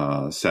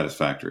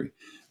satisfactory.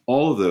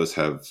 All of those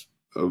have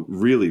a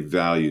really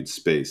valued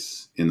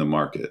space in the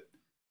market,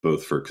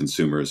 both for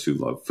consumers who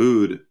love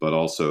food, but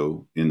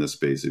also in the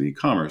space of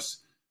e-commerce.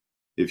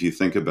 If you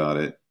think about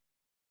it,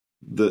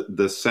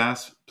 the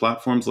SaaS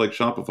platforms like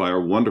Shopify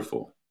are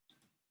wonderful.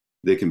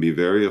 They can be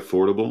very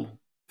affordable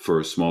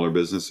for smaller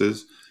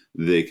businesses.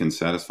 They can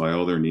satisfy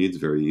all their needs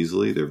very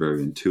easily. They're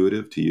very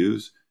intuitive to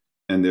use,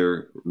 and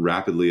they're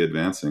rapidly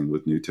advancing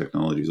with new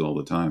technologies all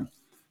the time,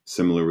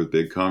 similar with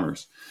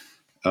BigCommerce.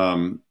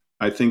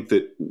 I think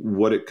that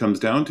what it comes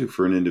down to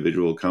for an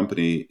individual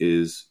company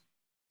is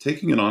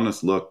taking an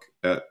honest look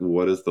at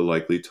what is the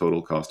likely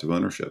total cost of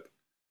ownership.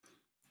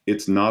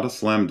 It's not a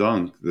slam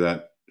dunk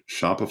that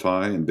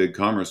Shopify and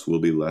BigCommerce will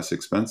be less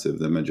expensive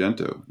than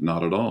Magento.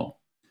 Not at all.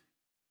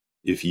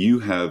 If you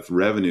have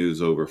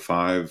revenues over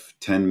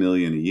 5-10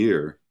 million a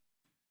year,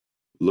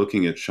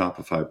 looking at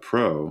Shopify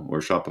Pro or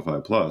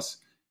Shopify Plus,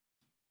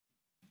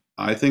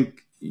 I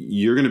think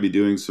you're going to be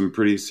doing some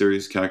pretty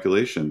serious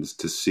calculations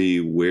to see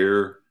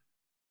where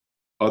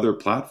other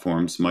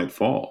platforms might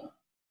fall.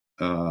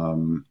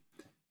 And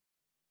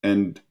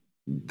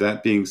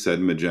that being said,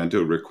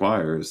 Magento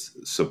requires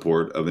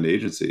support of an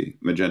agency.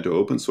 Magento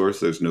open source,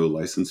 there's no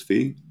license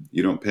fee.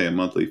 You don't pay a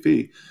monthly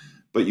fee,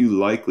 but you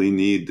likely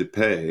need to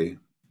pay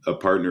a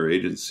partner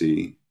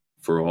agency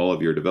for all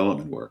of your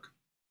development work.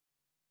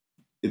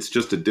 It's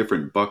just a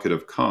different bucket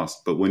of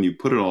cost, but when you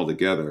put it all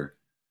together,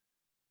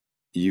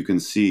 you can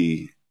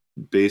see,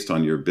 based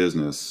on your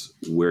business,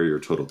 where your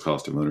total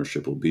cost of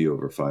ownership will be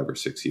over 5 or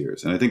 6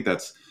 years. And I think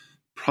that's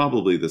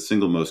probably the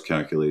single most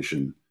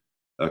calculation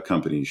a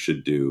company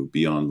should do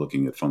beyond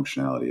looking at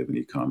functionality of an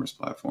e-commerce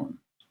platform.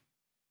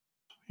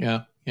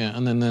 Yeah.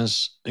 And then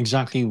there's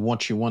exactly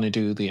what you want to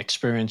do, the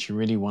experience you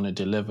really want to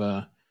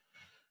deliver,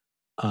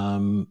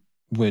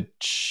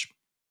 which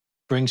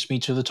brings me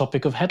to the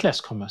topic of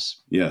headless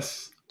commerce.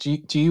 Yes.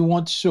 Do you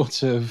want to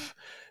sort of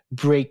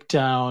break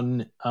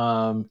down,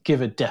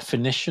 give a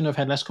definition of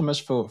headless commerce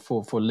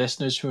for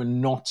listeners who are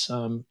not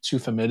too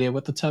familiar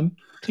with the term,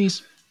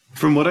 please?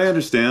 From what I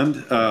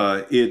understand,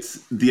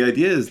 it's the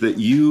idea is that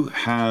you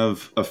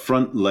have a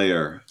front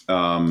layer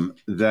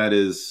that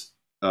is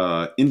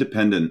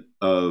independent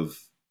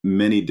of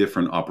many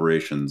different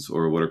operations,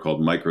 or what are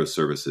called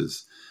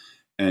microservices,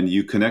 and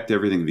you connect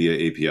everything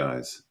via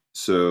APIs.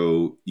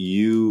 So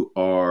you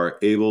are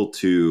able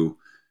to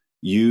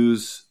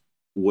use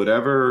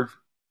whatever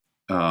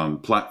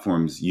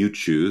platforms you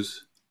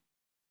choose,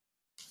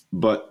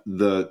 but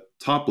the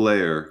top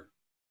layer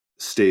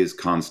stays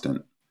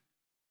constant.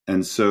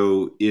 And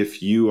so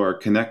if you are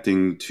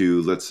connecting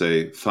to, let's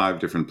say, 5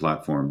 different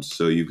platforms,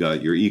 so you've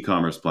got your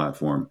e-commerce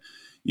platform,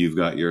 you've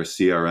got your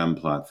CRM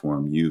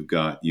platform, you've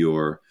got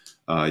your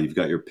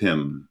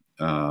PIM,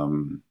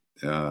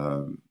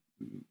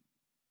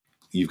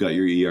 you've got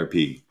your ERP,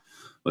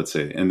 let's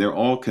say, and they're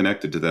all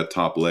connected to that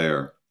top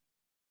layer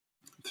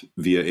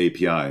via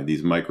API,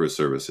 these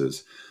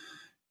microservices.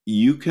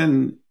 You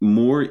can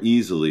more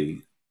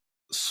easily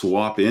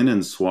swap in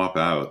and swap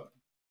out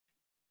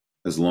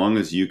as long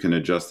as you can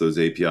adjust those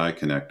API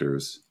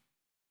connectors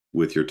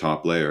with your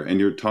top layer, and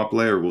your top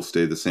layer will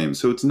stay the same.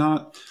 So it's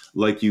not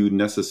like you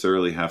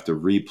necessarily have to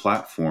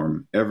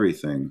re-platform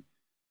everything.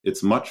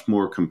 It's much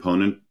more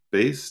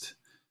component-based,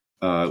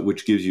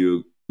 which gives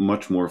you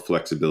much more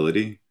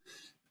flexibility.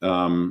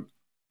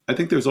 I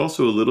think there's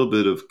also a little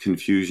bit of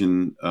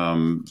confusion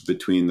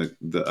between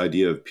the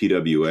idea of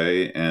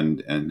PWA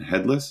and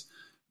headless,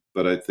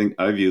 but I think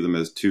I view them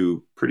as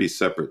two pretty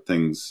separate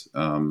things,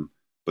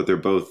 but they're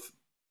both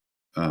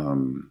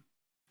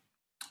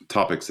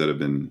topics that have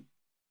been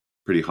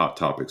pretty hot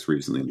topics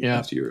recently in the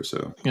past year or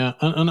so. Yeah,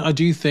 and I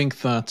do think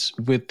that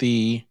with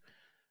the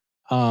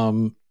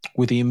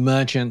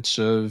emergence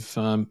of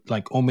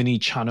like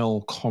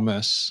omni-channel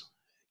commerce,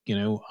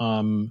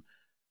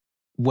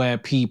 where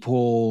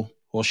people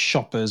or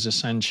shoppers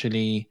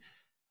essentially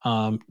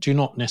do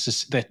not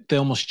necessarily, they're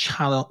almost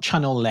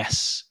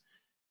channel-less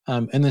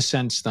in the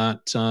sense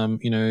that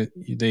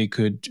they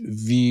could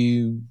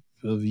view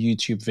a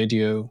YouTube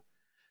video,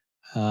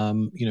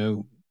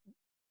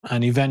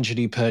 and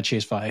eventually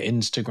purchase via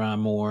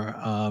Instagram or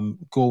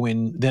go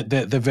in.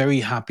 They're very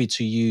happy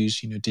to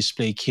use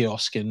display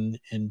kiosk in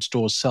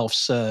stores,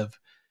 self-serve.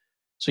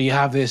 So you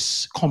have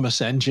this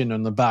commerce engine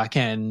on the back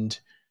end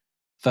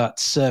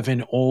that's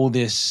serving all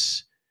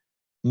this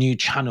new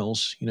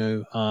channels,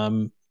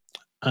 and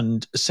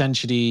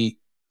essentially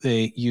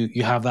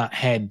you have that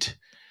head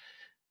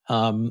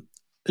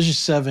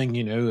just serving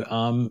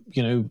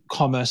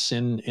commerce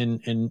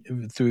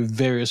in through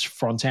various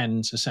front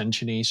ends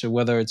essentially. So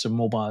whether it's a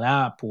mobile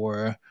app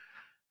or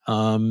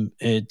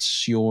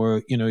it's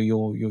your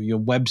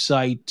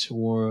website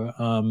or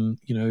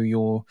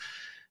your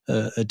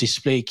a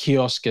display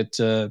kiosk at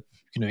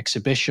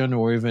exhibition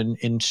or even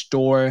in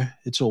store,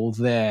 it's all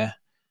there,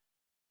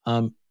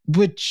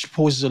 which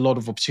poses a lot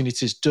of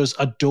opportunities. Does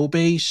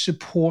Adobe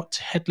support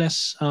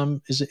headless?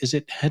 Is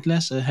it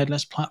headless, a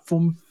headless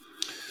platform?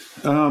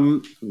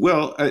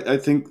 Well, I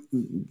think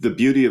the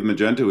beauty of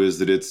Magento is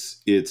that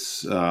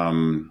it's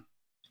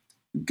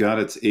got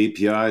its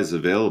APIs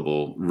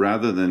available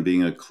rather than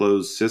being a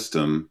closed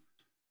system.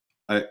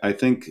 I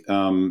think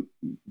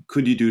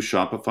could you do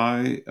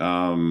Shopify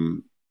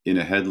in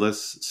a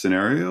headless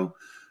scenario?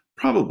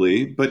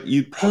 Probably, but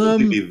you'd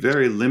probably be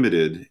very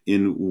limited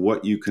in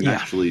what you can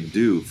actually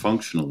do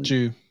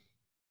functionally.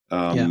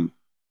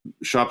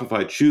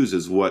 Shopify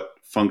chooses what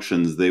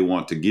functions they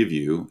want to give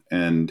you,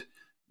 and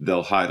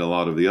they'll hide a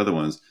lot of the other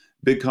ones.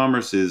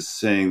 BigCommerce is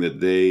saying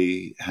that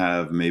they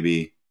have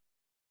maybe,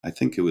 I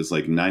think it was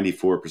like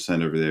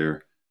 94% of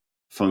their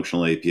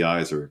functional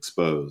APIs are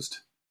exposed,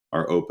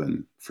 are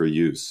open for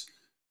use,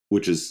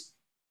 which is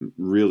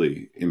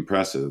really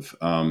impressive.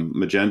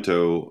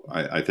 Magento,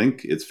 I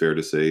think it's fair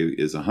to say,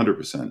 is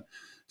 100%.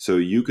 So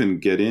you can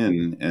get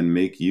in and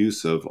make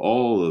use of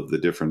all of the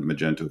different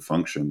Magento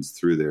functions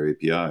through their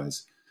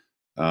APIs.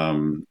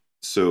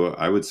 So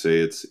I would say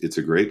it's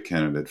a great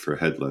candidate for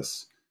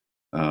headless.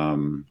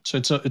 So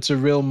it's a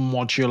real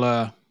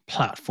modular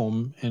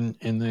platform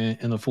in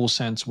the full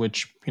sense,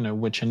 which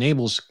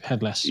enables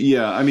headless.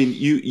 Yeah, I mean,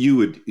 you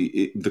would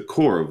the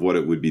core of what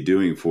it would be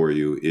doing for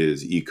you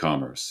is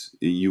e-commerce.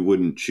 You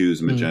wouldn't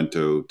choose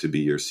Magento to be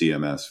your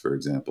CMS, for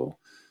example.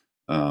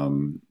 I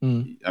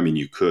mean,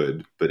 you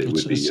could, but it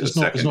would be it's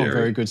not a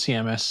very good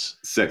CMS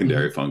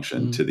secondary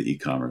function to the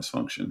e-commerce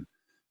function.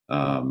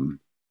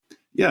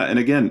 Yeah, and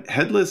again,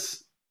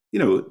 headless.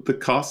 The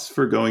costs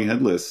for going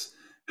headless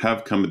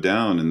have come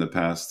down in the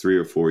past 3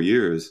 or 4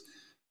 years.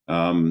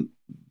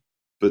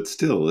 But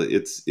still,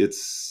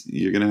 it's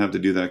you're going to have to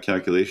do that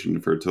calculation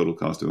for total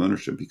cost of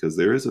ownership because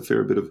there is a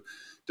fair bit of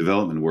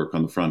development work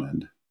on the front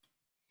end.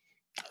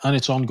 And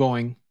it's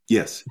ongoing.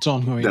 Yes. It's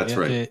ongoing. That's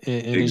right. It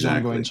is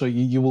ongoing. So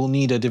you will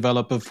need a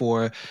developer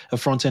for a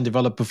front-end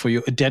developer for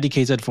you, a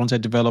dedicated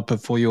front-end developer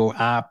for your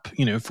app,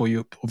 for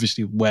your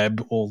obviously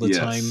web all the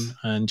time.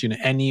 And,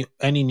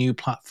 any new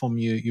platform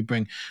you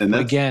bring. And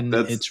again,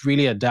 it's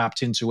really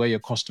adapting to where your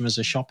customers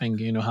are shopping,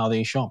 how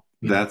they shop.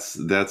 That's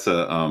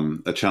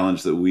a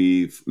challenge that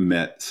we've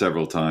met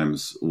several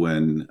times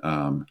when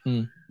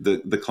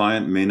the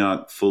client may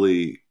not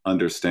fully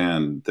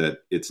understand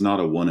that it's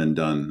not a one and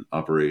done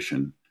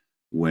operation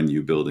when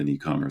you build an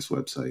e-commerce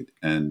website,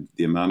 and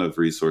the amount of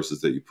resources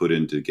that you put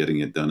into getting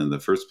it done in the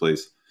first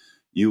place,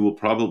 you will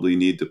probably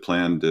need to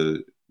plan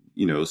to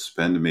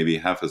spend maybe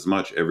half as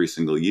much every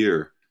single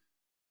year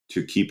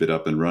to keep it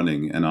up and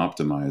running and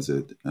optimize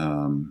it.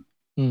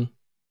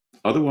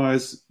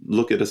 Otherwise,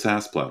 look at a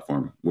SaaS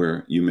platform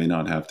where you may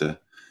not have to,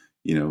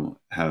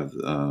 have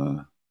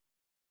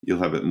you'll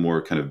have it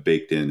more kind of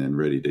baked in and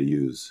ready to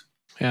use.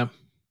 Yeah.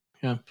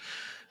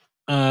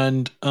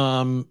 And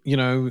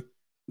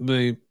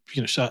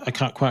so I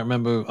can't quite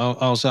remember.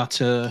 I was at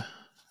a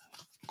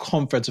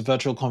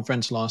virtual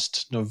conference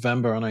last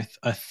November, and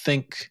I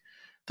think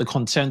the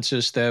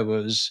consensus there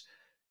was,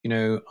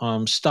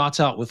 start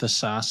out with a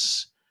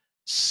SaaS,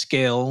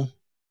 scale,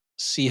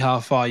 see how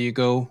far you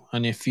go,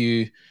 and if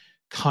you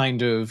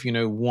kind of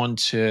want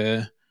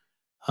to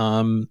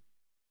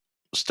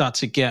start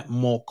to get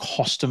more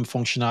custom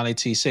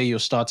functionality, say you're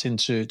starting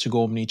to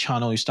go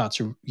omni-channel, you start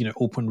to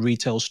open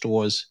retail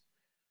stores,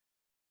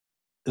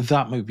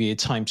 that might be a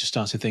time to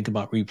start to think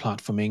about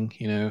replatforming.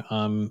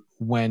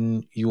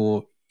 When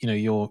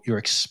you're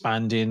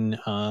expanding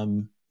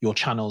your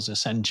channels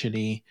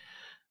essentially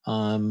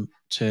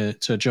to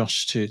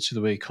adjust to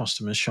the way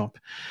customers shop.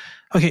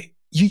 Okay.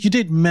 You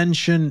did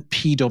mention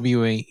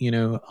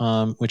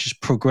PWA, which is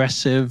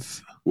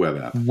Progressive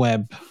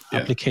Web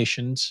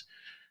Applications,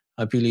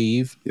 I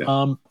believe.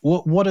 Yeah.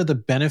 What are the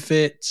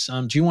benefits?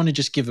 Do you want to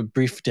just give a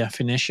brief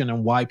definition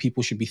on why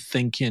people should be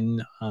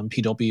thinking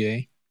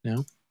PWA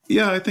now?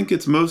 Yeah, I think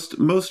it's most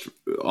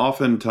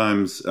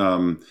oftentimes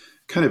kind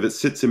of it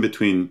sits in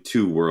between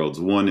two worlds.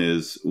 One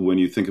is when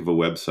you think of a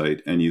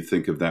website and you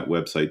think of that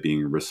website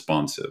being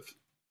responsive.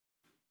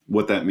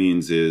 What that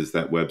means is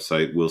that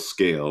website will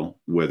scale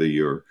whether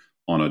you're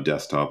on a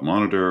desktop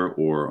monitor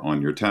or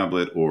on your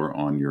tablet or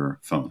on your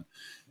phone.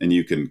 And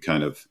you can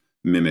kind of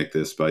mimic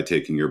this by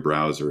taking your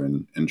browser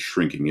and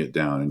shrinking it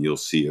down, and you'll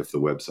see if the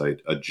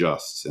website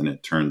adjusts and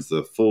it turns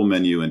the full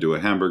menu into a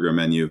hamburger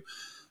menu.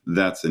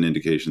 That's an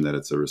indication that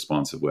it's a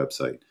responsive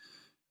website.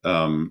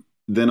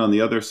 Then on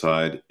the other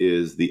side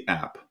is the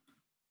app.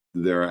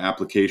 There are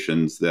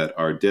applications that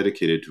are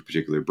dedicated to a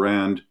particular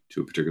brand,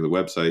 to a particular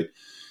website,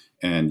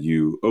 and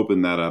you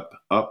open that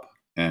up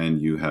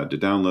and you had to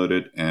download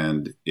it,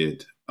 and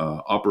it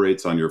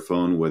operates on your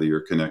phone whether you're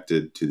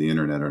connected to the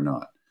internet or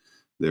not.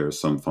 There are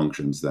some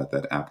functions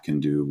that app can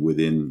do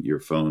within your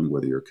phone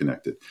whether you're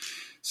connected.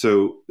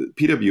 So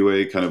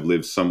PWA kind of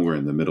lives somewhere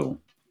in the middle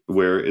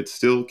where it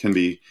still can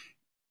be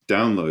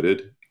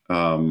downloaded,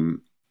 and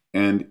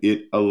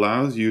it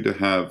allows you to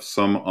have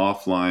some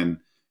offline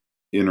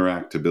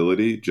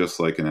interactability just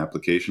like an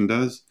application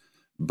does,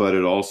 but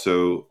it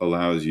also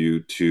allows you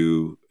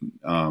to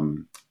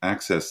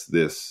access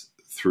this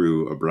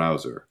through a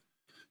browser.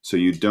 So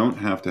you don't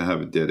have to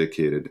have a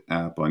dedicated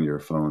app on your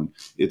phone.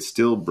 It's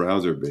still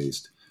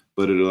browser-based,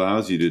 but it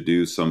allows you to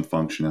do some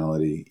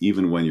functionality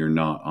even when you're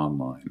not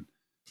online.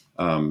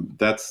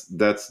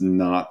 That's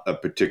not a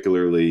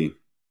particularly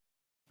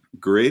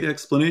great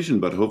explanation,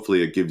 but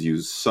hopefully it gives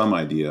you some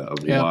idea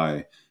of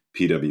why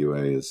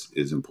PWA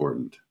is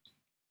important.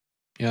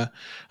 Yeah,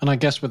 and I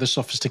guess with the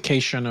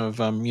sophistication of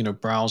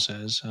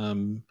browsers,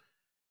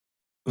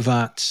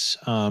 that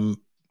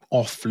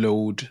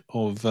offload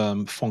of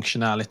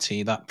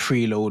functionality, that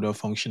preload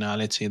of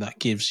functionality, that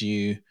gives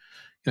you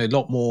a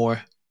lot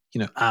more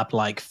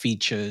app-like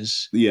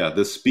features. Yeah,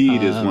 the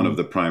speed is one of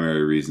the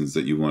primary reasons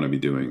that you want to be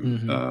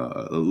doing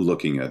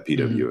looking at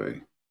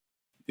PWA.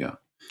 Yeah,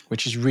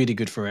 which is really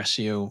good for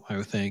SEO, I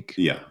would think.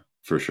 Yeah,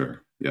 for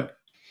sure. Yeah,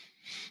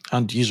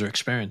 and user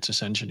experience,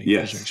 essentially.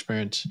 Yes. User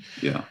experience.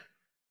 Yeah.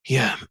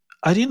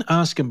 I didn't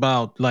ask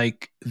about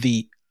like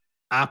the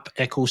app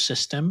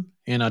ecosystem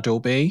in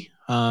Adobe.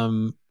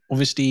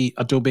 Obviously,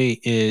 Adobe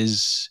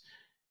is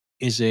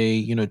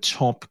a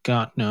top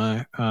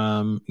Gartner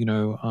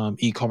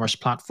e-commerce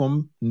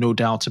platform, no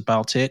doubt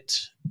about it.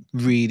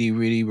 Really,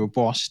 really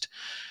robust.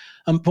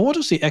 But what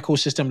does the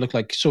ecosystem look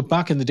like? So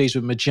back in the days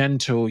with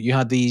Magento, you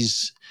had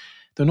these.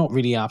 They're not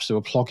really apps; they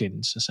were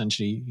plugins.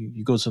 Essentially,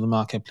 you go to the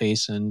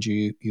marketplace and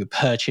you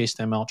purchase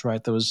them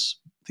outright. There was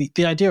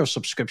the idea of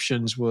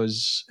subscriptions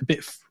was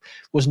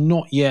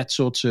not yet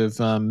sort of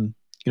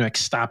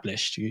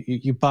established.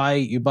 You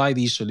buy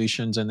these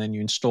solutions and then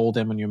you install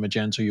them on your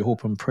Magento. You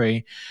hope and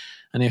pray,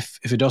 and if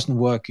it doesn't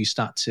work, you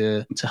start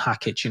to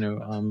hack it.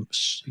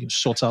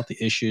 Sort out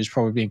the issues,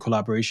 probably in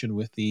collaboration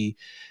with the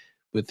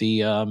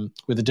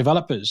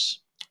developers.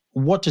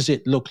 What does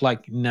it look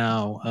like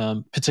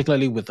now,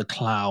 particularly with the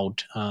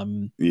cloud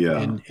in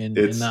that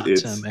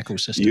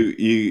ecosystem?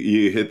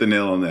 You hit the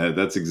nail on the head.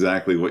 That's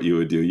exactly what you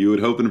would do. You would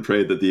hope and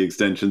pray that the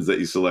extensions that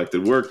you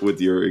selected work with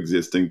your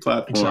existing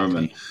platform.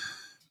 Exactly.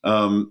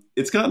 And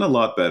it's gotten a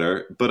lot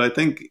better, but I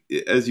think,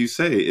 as you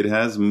say, it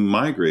has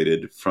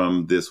migrated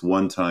from this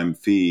one-time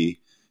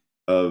fee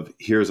of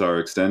here's our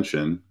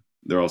extension,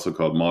 they're also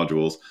called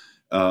modules,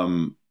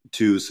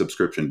 to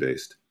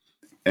subscription-based.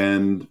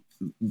 And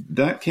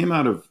that came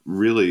out of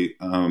really,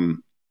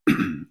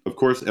 of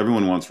course,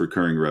 everyone wants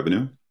recurring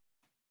revenue,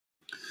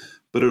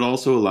 but it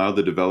also allowed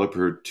the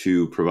developer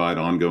to provide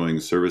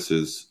ongoing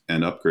services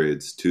and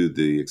upgrades to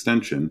the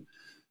extension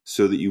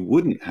so that you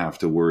wouldn't have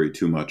to worry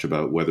too much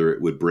about whether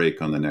it would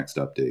break on the next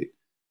update,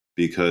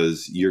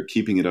 because you're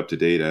keeping it up to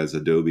date as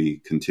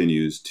Adobe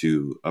continues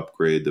to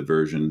upgrade the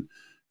version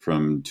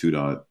from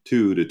 2.2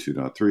 to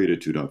 2.3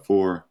 to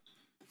 2.4.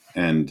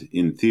 And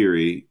in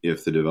theory,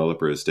 if the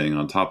developer is staying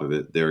on top of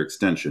it, their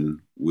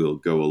extension will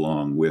go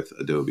along with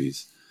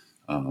Adobe's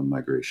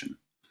migration.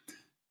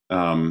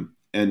 And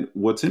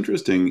what's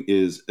interesting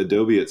is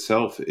Adobe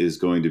itself is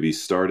going to be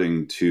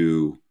starting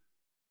to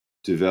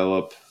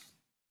develop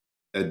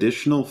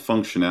additional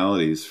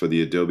functionalities for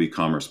the Adobe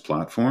Commerce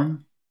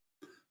Platform,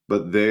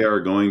 but they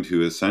are going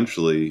to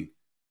essentially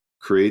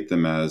create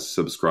them as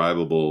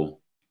subscribable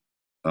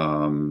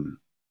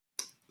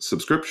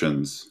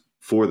subscriptions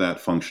for that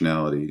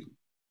functionality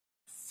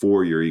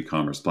for your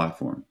e-commerce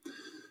platform.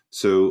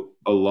 So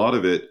a lot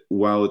of it,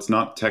 while it's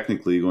not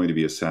technically going to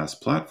be a SaaS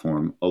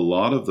platform, a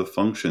lot of the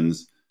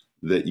functions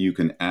that you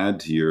can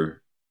add to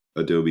your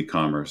Adobe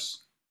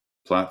Commerce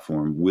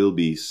platform will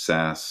be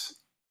SaaS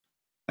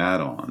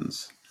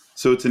add-ons.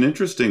 So it's an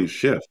interesting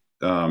shift,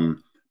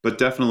 but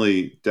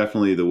definitely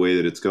the way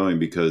that it's going,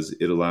 because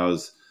it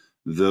allows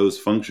those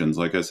functions,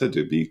 like I said,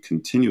 to be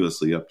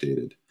continuously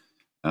updated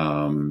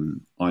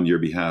on your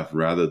behalf,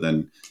 rather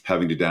than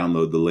having to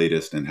download the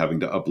latest and having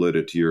to upload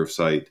it to your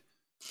site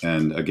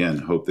and, again,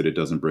 hope that it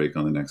doesn't break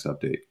on the next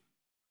update.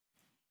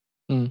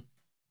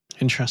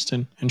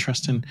 Interesting.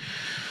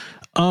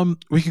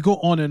 We could go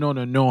on and on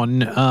and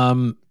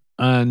on,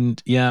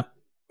 and yeah,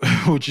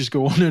 we'll just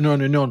go on and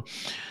on and on.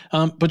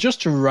 But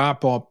just to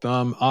wrap up,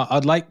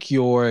 I'd like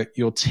your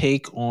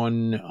take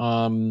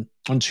on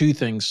two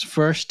things.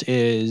 First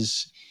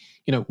is,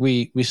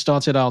 we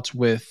started out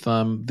with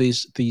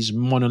these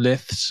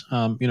monoliths,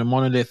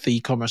 monolith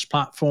e-commerce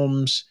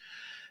platforms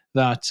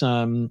that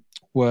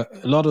were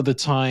a lot of the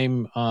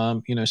time,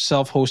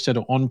 self-hosted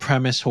or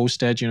on-premise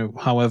hosted,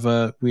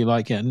 however we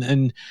like it.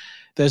 And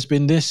there's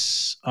been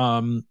this,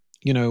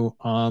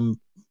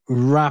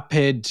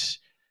 rapid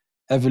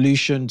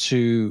evolution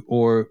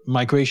or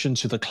migration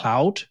to the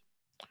cloud.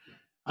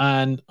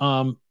 And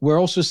we're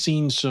also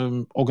seeing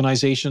some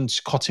organizations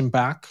cutting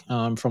back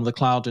from the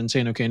cloud and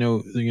saying, okay,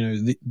 no,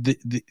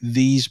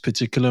 these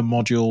particular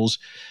modules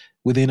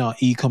within our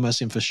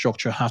e-commerce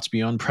infrastructure have to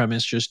be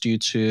on-premise just due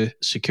to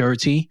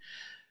security.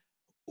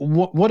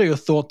 What are your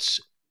thoughts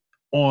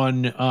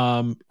on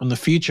the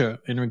future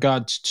in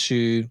regards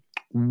to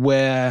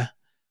where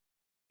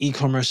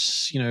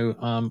e-commerce,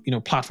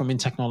 platform in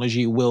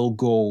technology will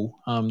go?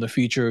 The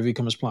future of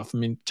e-commerce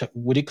platform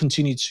would it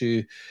continue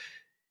to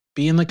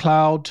be in the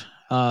cloud?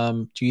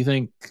 Do you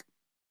think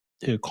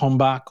it'll come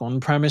back on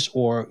premise,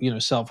 or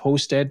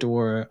self-hosted,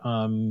 or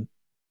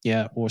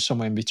or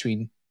somewhere in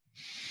between?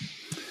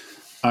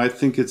 I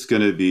think it's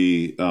going to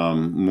be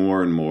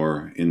more and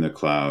more in the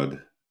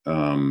cloud.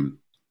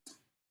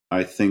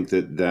 I think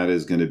that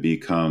is going to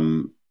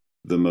become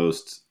the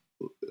most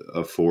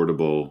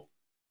affordable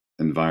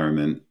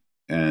environment,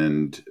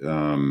 and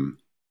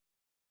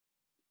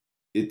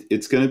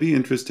it's going to be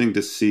interesting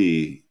to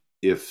see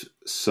if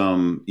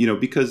some,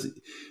 because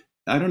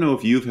I don't know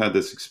if you've had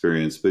this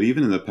experience, but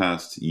even in the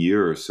past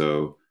year or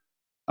so,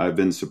 I've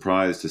been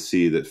surprised to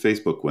see that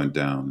Facebook went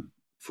down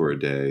for a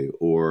day,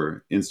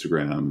 or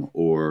Instagram,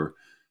 or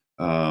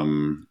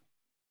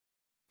AWS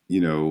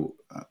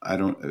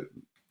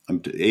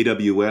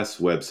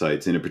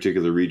websites in a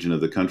particular region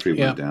of the country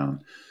went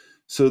down.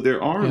 So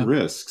there are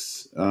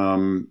risks.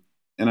 And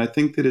I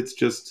think that it's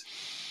just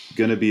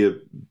going to be a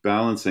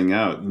balancing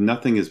out.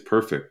 Nothing is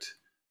perfect,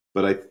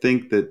 but I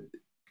think that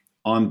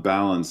on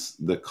balance,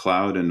 the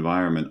cloud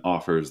environment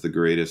offers the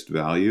greatest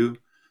value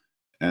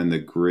and the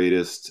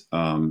greatest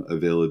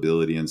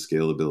availability and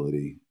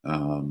scalability.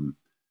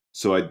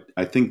 So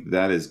I think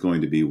that is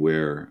going to be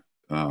where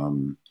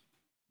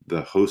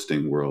the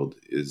hosting world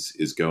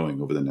is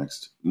going over the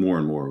next more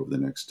and more over the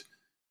next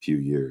few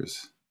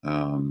years.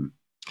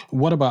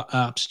 What about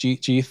apps?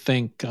 Do you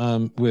think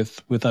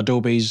with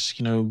Adobe's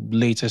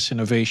latest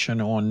innovation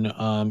on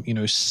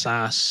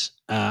SaaS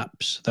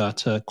apps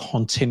that are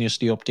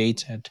continuously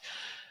updated,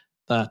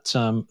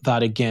 that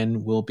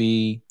again will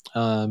be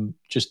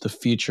just the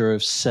future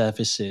of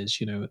services?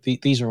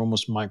 These are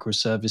almost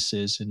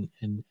microservices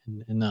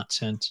in that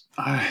sense.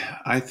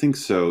 I think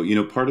so.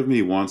 Part of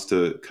me wants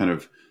to kind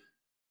of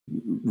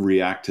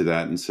react to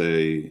that and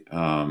say,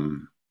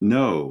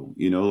 no,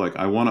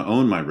 I want to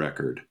own my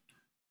record.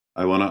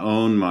 I want to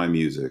own my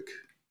music,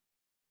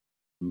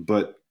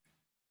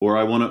 or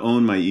I want to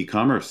own my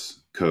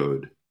e-commerce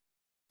code.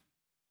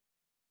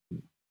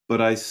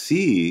 But I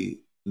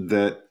see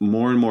that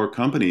more and more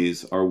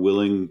companies are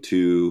willing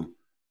to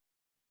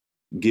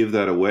give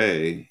that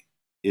away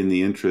in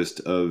the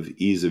interest of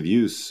ease of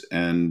use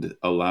and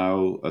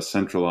allow a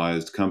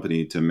centralized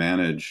company to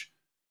manage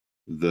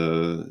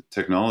the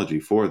technology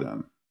for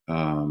them.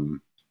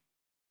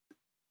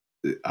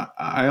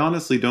 I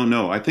honestly don't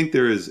know. I think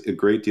there is a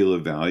great deal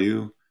of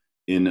value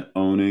in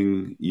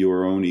owning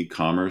your own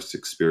e-commerce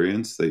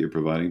experience that you're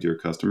providing to your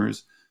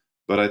customers.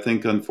 But I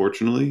think,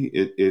 unfortunately,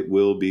 it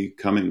will be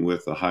coming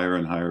with a higher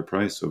and higher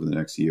price over the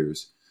next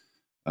years,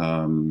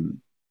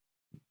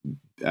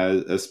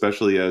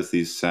 especially as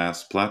these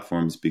SaaS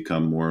platforms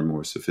become more and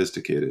more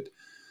sophisticated.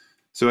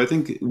 So I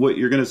think what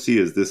you're going to see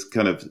is this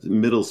kind of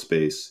middle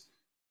space,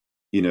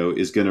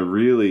 is going to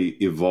really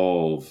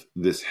evolve,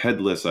 this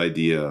headless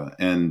idea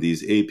and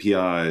these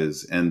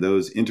APIs and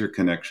those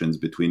interconnections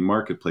between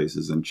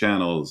marketplaces and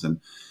channels. And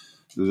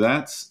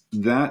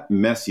that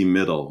messy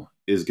middle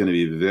is going to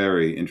be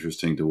very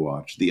interesting to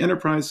watch. The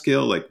enterprise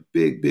scale, like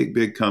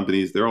big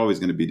companies, they're always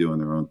going to be doing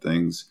their own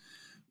things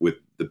with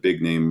the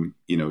big name,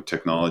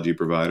 technology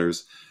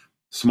providers.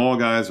 Small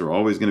guys are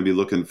always going to be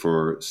looking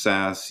for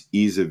SaaS,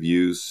 ease of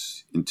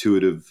use,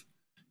 intuitive,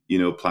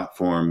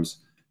 platforms.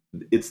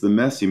 It's the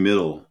messy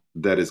middle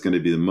that is going to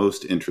be the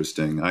most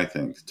interesting, I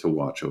think, to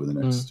watch over the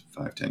next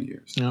 5-10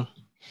 years. Yeah.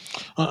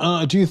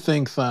 I do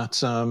think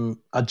that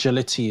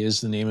agility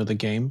is the name of the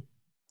game.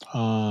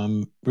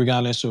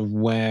 Regardless of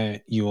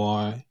where you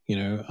are,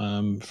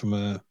 from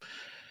a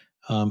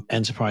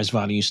enterprise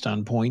value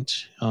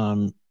standpoint,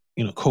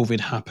 COVID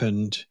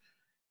happened,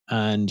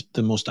 and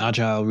the most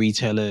agile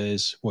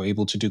retailers were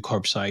able to do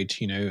curbside,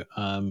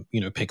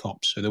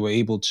 pickups. So they were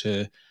able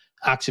to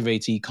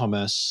activate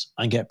e-commerce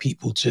and get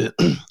people to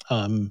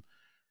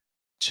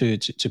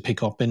to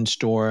pick up in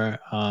store.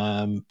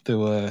 They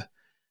were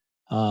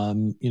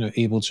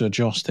able to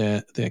adjust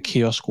their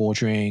kiosk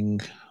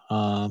ordering.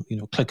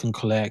 Click and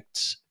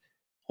collect,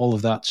 all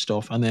of that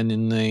stuff. And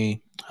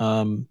then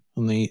on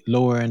the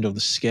lower end of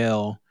the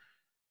scale,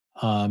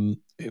 there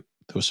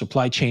were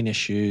supply chain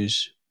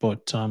issues,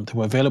 but they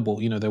were available.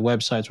 Their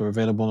websites were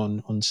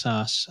available on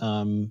SaaS.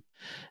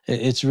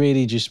 It's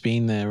really just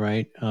been there,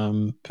 right?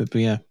 But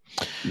yeah,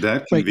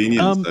 that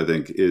convenience, I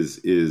think, is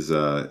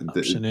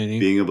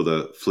being able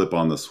to flip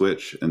on the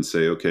switch and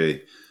say,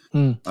 okay,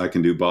 I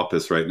can do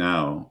BOPIS right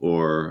now,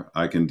 or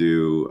I can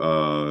do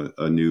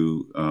a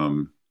new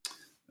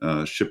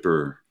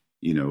shipper,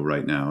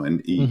 right now.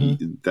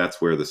 And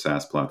that's where the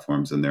SaaS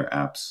platforms and their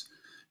apps,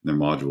 and their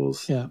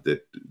modules,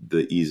 that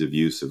the ease of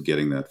use of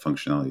getting that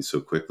functionality so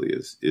quickly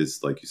is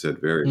like you said,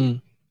 very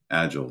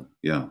agile.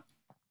 Yeah.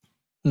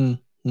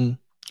 And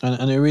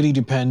it really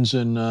depends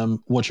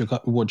on what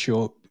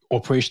your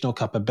operational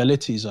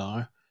capabilities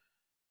are,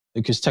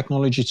 because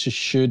technology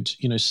should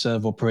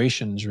serve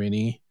operations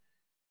really.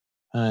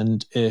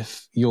 And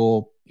if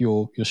your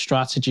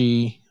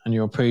strategy and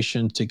your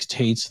operation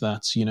dictates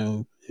that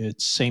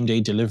it's same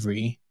day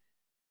delivery,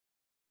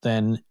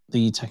 then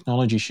the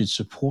technology should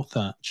support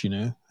that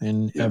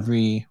in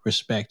every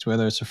respect,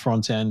 whether it's a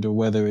front end or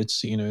whether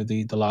it's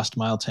the last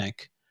mile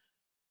tech.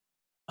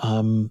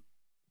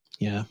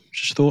 yeah,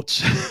 just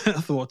thoughts,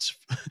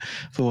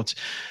 thoughts.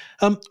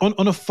 On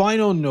a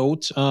final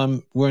note,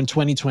 we're in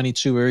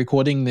 2022. We're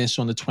recording this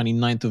on the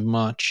 29th of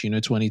March,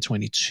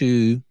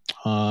 2022.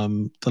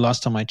 The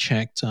last time I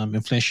checked,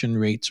 inflation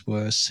rates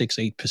were 6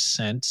 to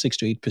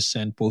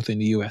 8%, both in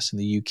the US and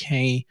the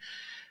UK.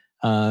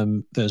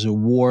 There's a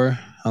war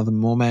at the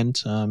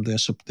moment.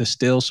 There's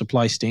still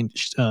supply chain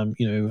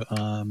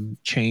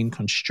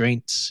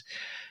constraints.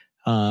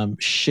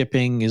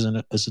 Shipping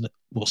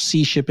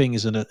sea shipping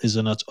is an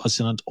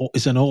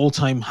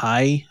all-time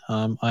high.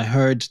 I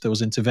heard there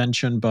was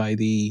intervention by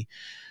the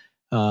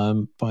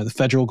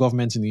federal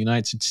government in the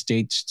United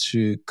States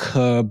to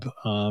curb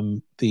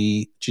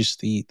the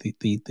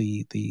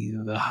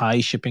high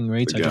shipping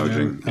rates. I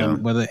don't know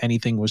whether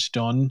anything was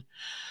done.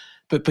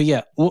 But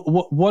yeah,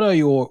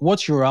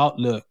 what's your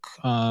outlook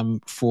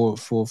for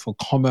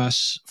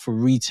commerce, for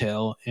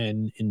retail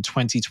in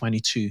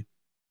 2022?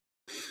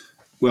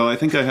 Well, I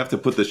think I have to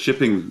put the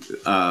shipping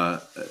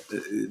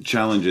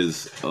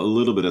challenges a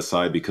little bit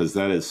aside because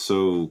that is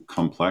so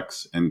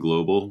complex and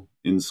global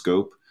in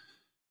scope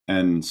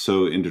and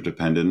so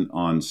interdependent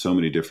on so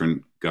many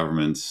different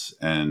governments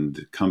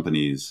and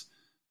companies.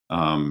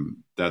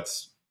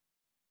 That's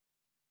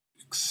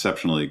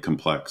exceptionally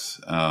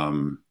complex.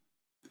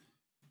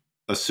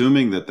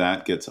 Assuming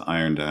that gets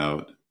ironed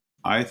out,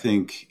 I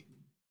think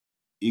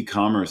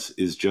e-commerce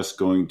is just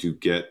going to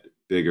get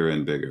bigger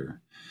and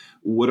bigger.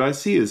 What I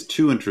see is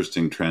two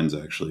interesting trends,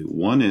 actually.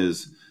 One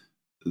is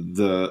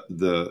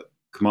the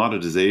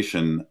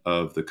commoditization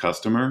of the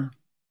customer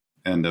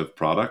and of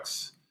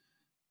products,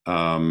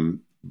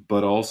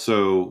 but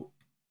also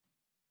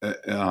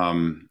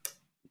kind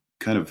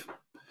of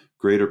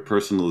greater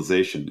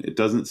personalization. It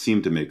doesn't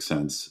seem to make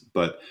sense,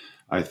 but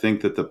I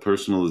think that the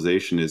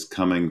personalization is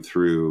coming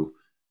through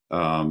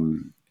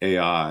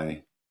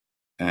AI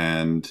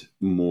and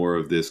more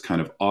of this kind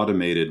of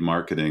automated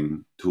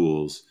marketing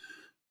tools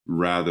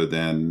rather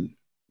than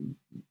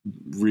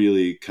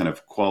really kind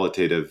of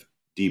qualitative,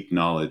 deep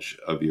knowledge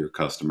of your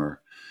customer.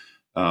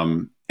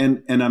 And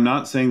I'm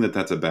not saying that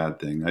that's a bad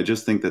thing. I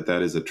just think that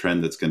is a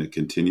trend that's going to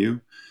continue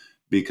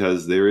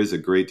because there is a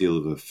great deal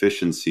of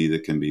efficiency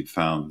that can be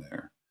found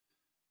there.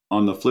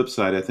 On the flip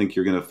side, I think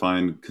you're going to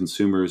find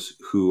consumers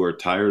who are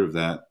tired of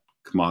that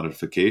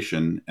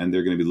commodification, and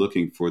they're going to be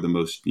looking for the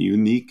most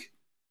unique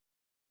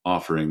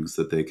offerings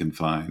that they can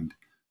find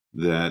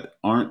that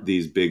aren't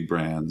these big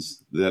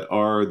brands, that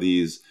are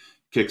these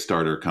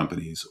Kickstarter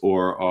companies,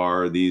 or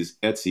are these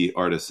Etsy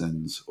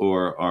artisans,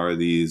 or are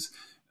these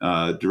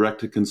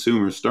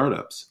direct-to-consumer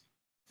startups.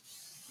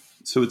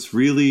 So it's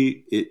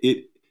really,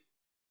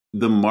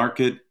 the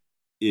market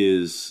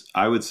is,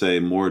 I would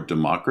say, more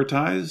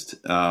democratized.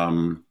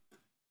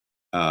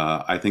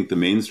 I think the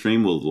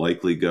mainstream will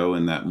likely go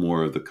in that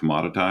more of the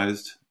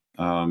commoditized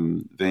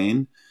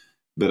vein.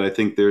 But I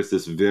think there's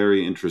this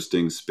very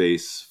interesting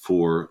space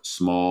for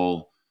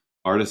small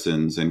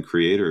artisans and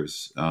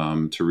creators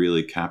to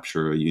really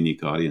capture a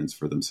unique audience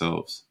for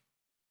themselves,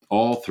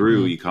 all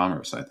through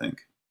e-commerce, I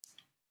think.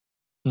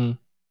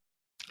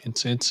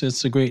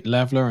 It's a great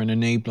leveler and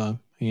enabler,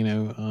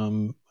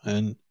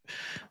 and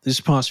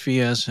these past few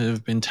years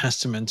have been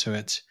testament to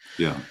it.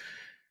 Yeah.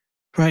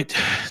 Right.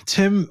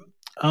 Tim,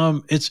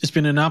 it's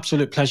been an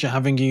absolute pleasure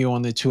having you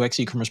on the 2X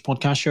e-commerce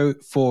podcast show.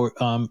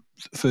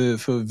 For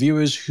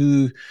viewers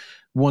who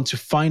want to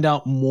find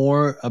out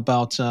more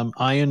about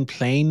Iron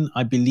Plane,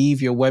 I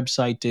believe your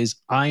website is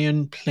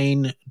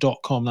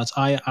ironplane.com. That's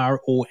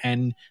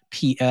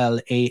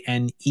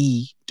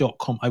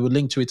IRONPLANE.com. I will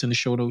link to it in the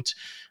show notes.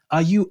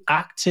 Are you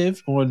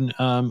active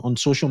on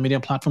social media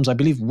platforms? I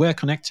believe we're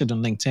connected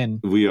on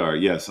LinkedIn. We are,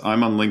 yes.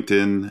 I'm on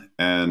LinkedIn,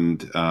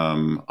 and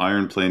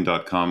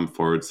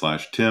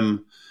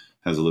ironplane.com/Tim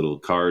has a little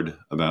card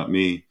about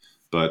me,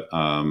 but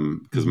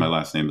because my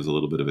last name is a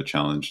little bit of a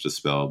challenge to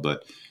spell,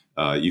 but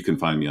you can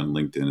find me on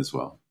LinkedIn as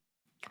well.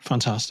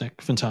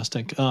 Fantastic.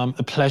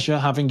 A pleasure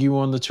having you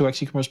on the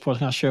 2X e-commerce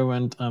podcast show,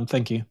 and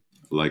thank you.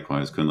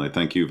 Likewise, Kunle.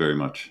 Thank you very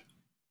much.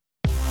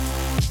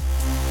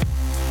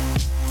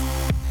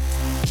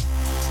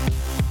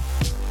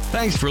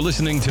 Thanks for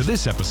listening to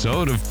this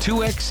episode of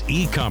 2X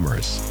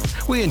e-commerce.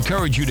 We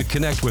encourage you to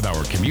connect with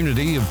our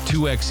community of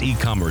 2X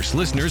e-commerce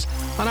listeners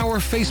on our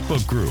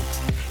Facebook group,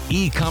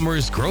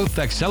 E-commerce Growth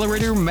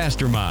Accelerator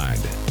Mastermind.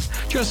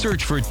 Just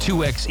search for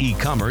 2X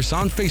e-commerce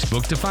on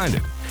Facebook to find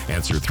it.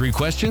 Answer 3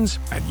 questions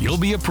and you'll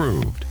be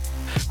approved.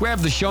 Grab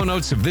the show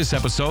notes of this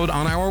episode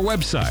on our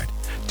website,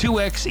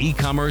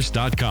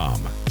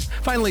 2xecommerce.com.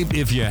 Finally,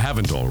 if you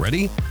haven't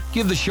already,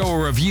 give the show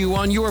a review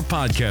on your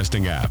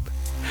podcasting app.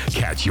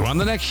 Catch you on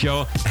the next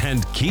show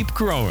and keep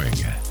growing.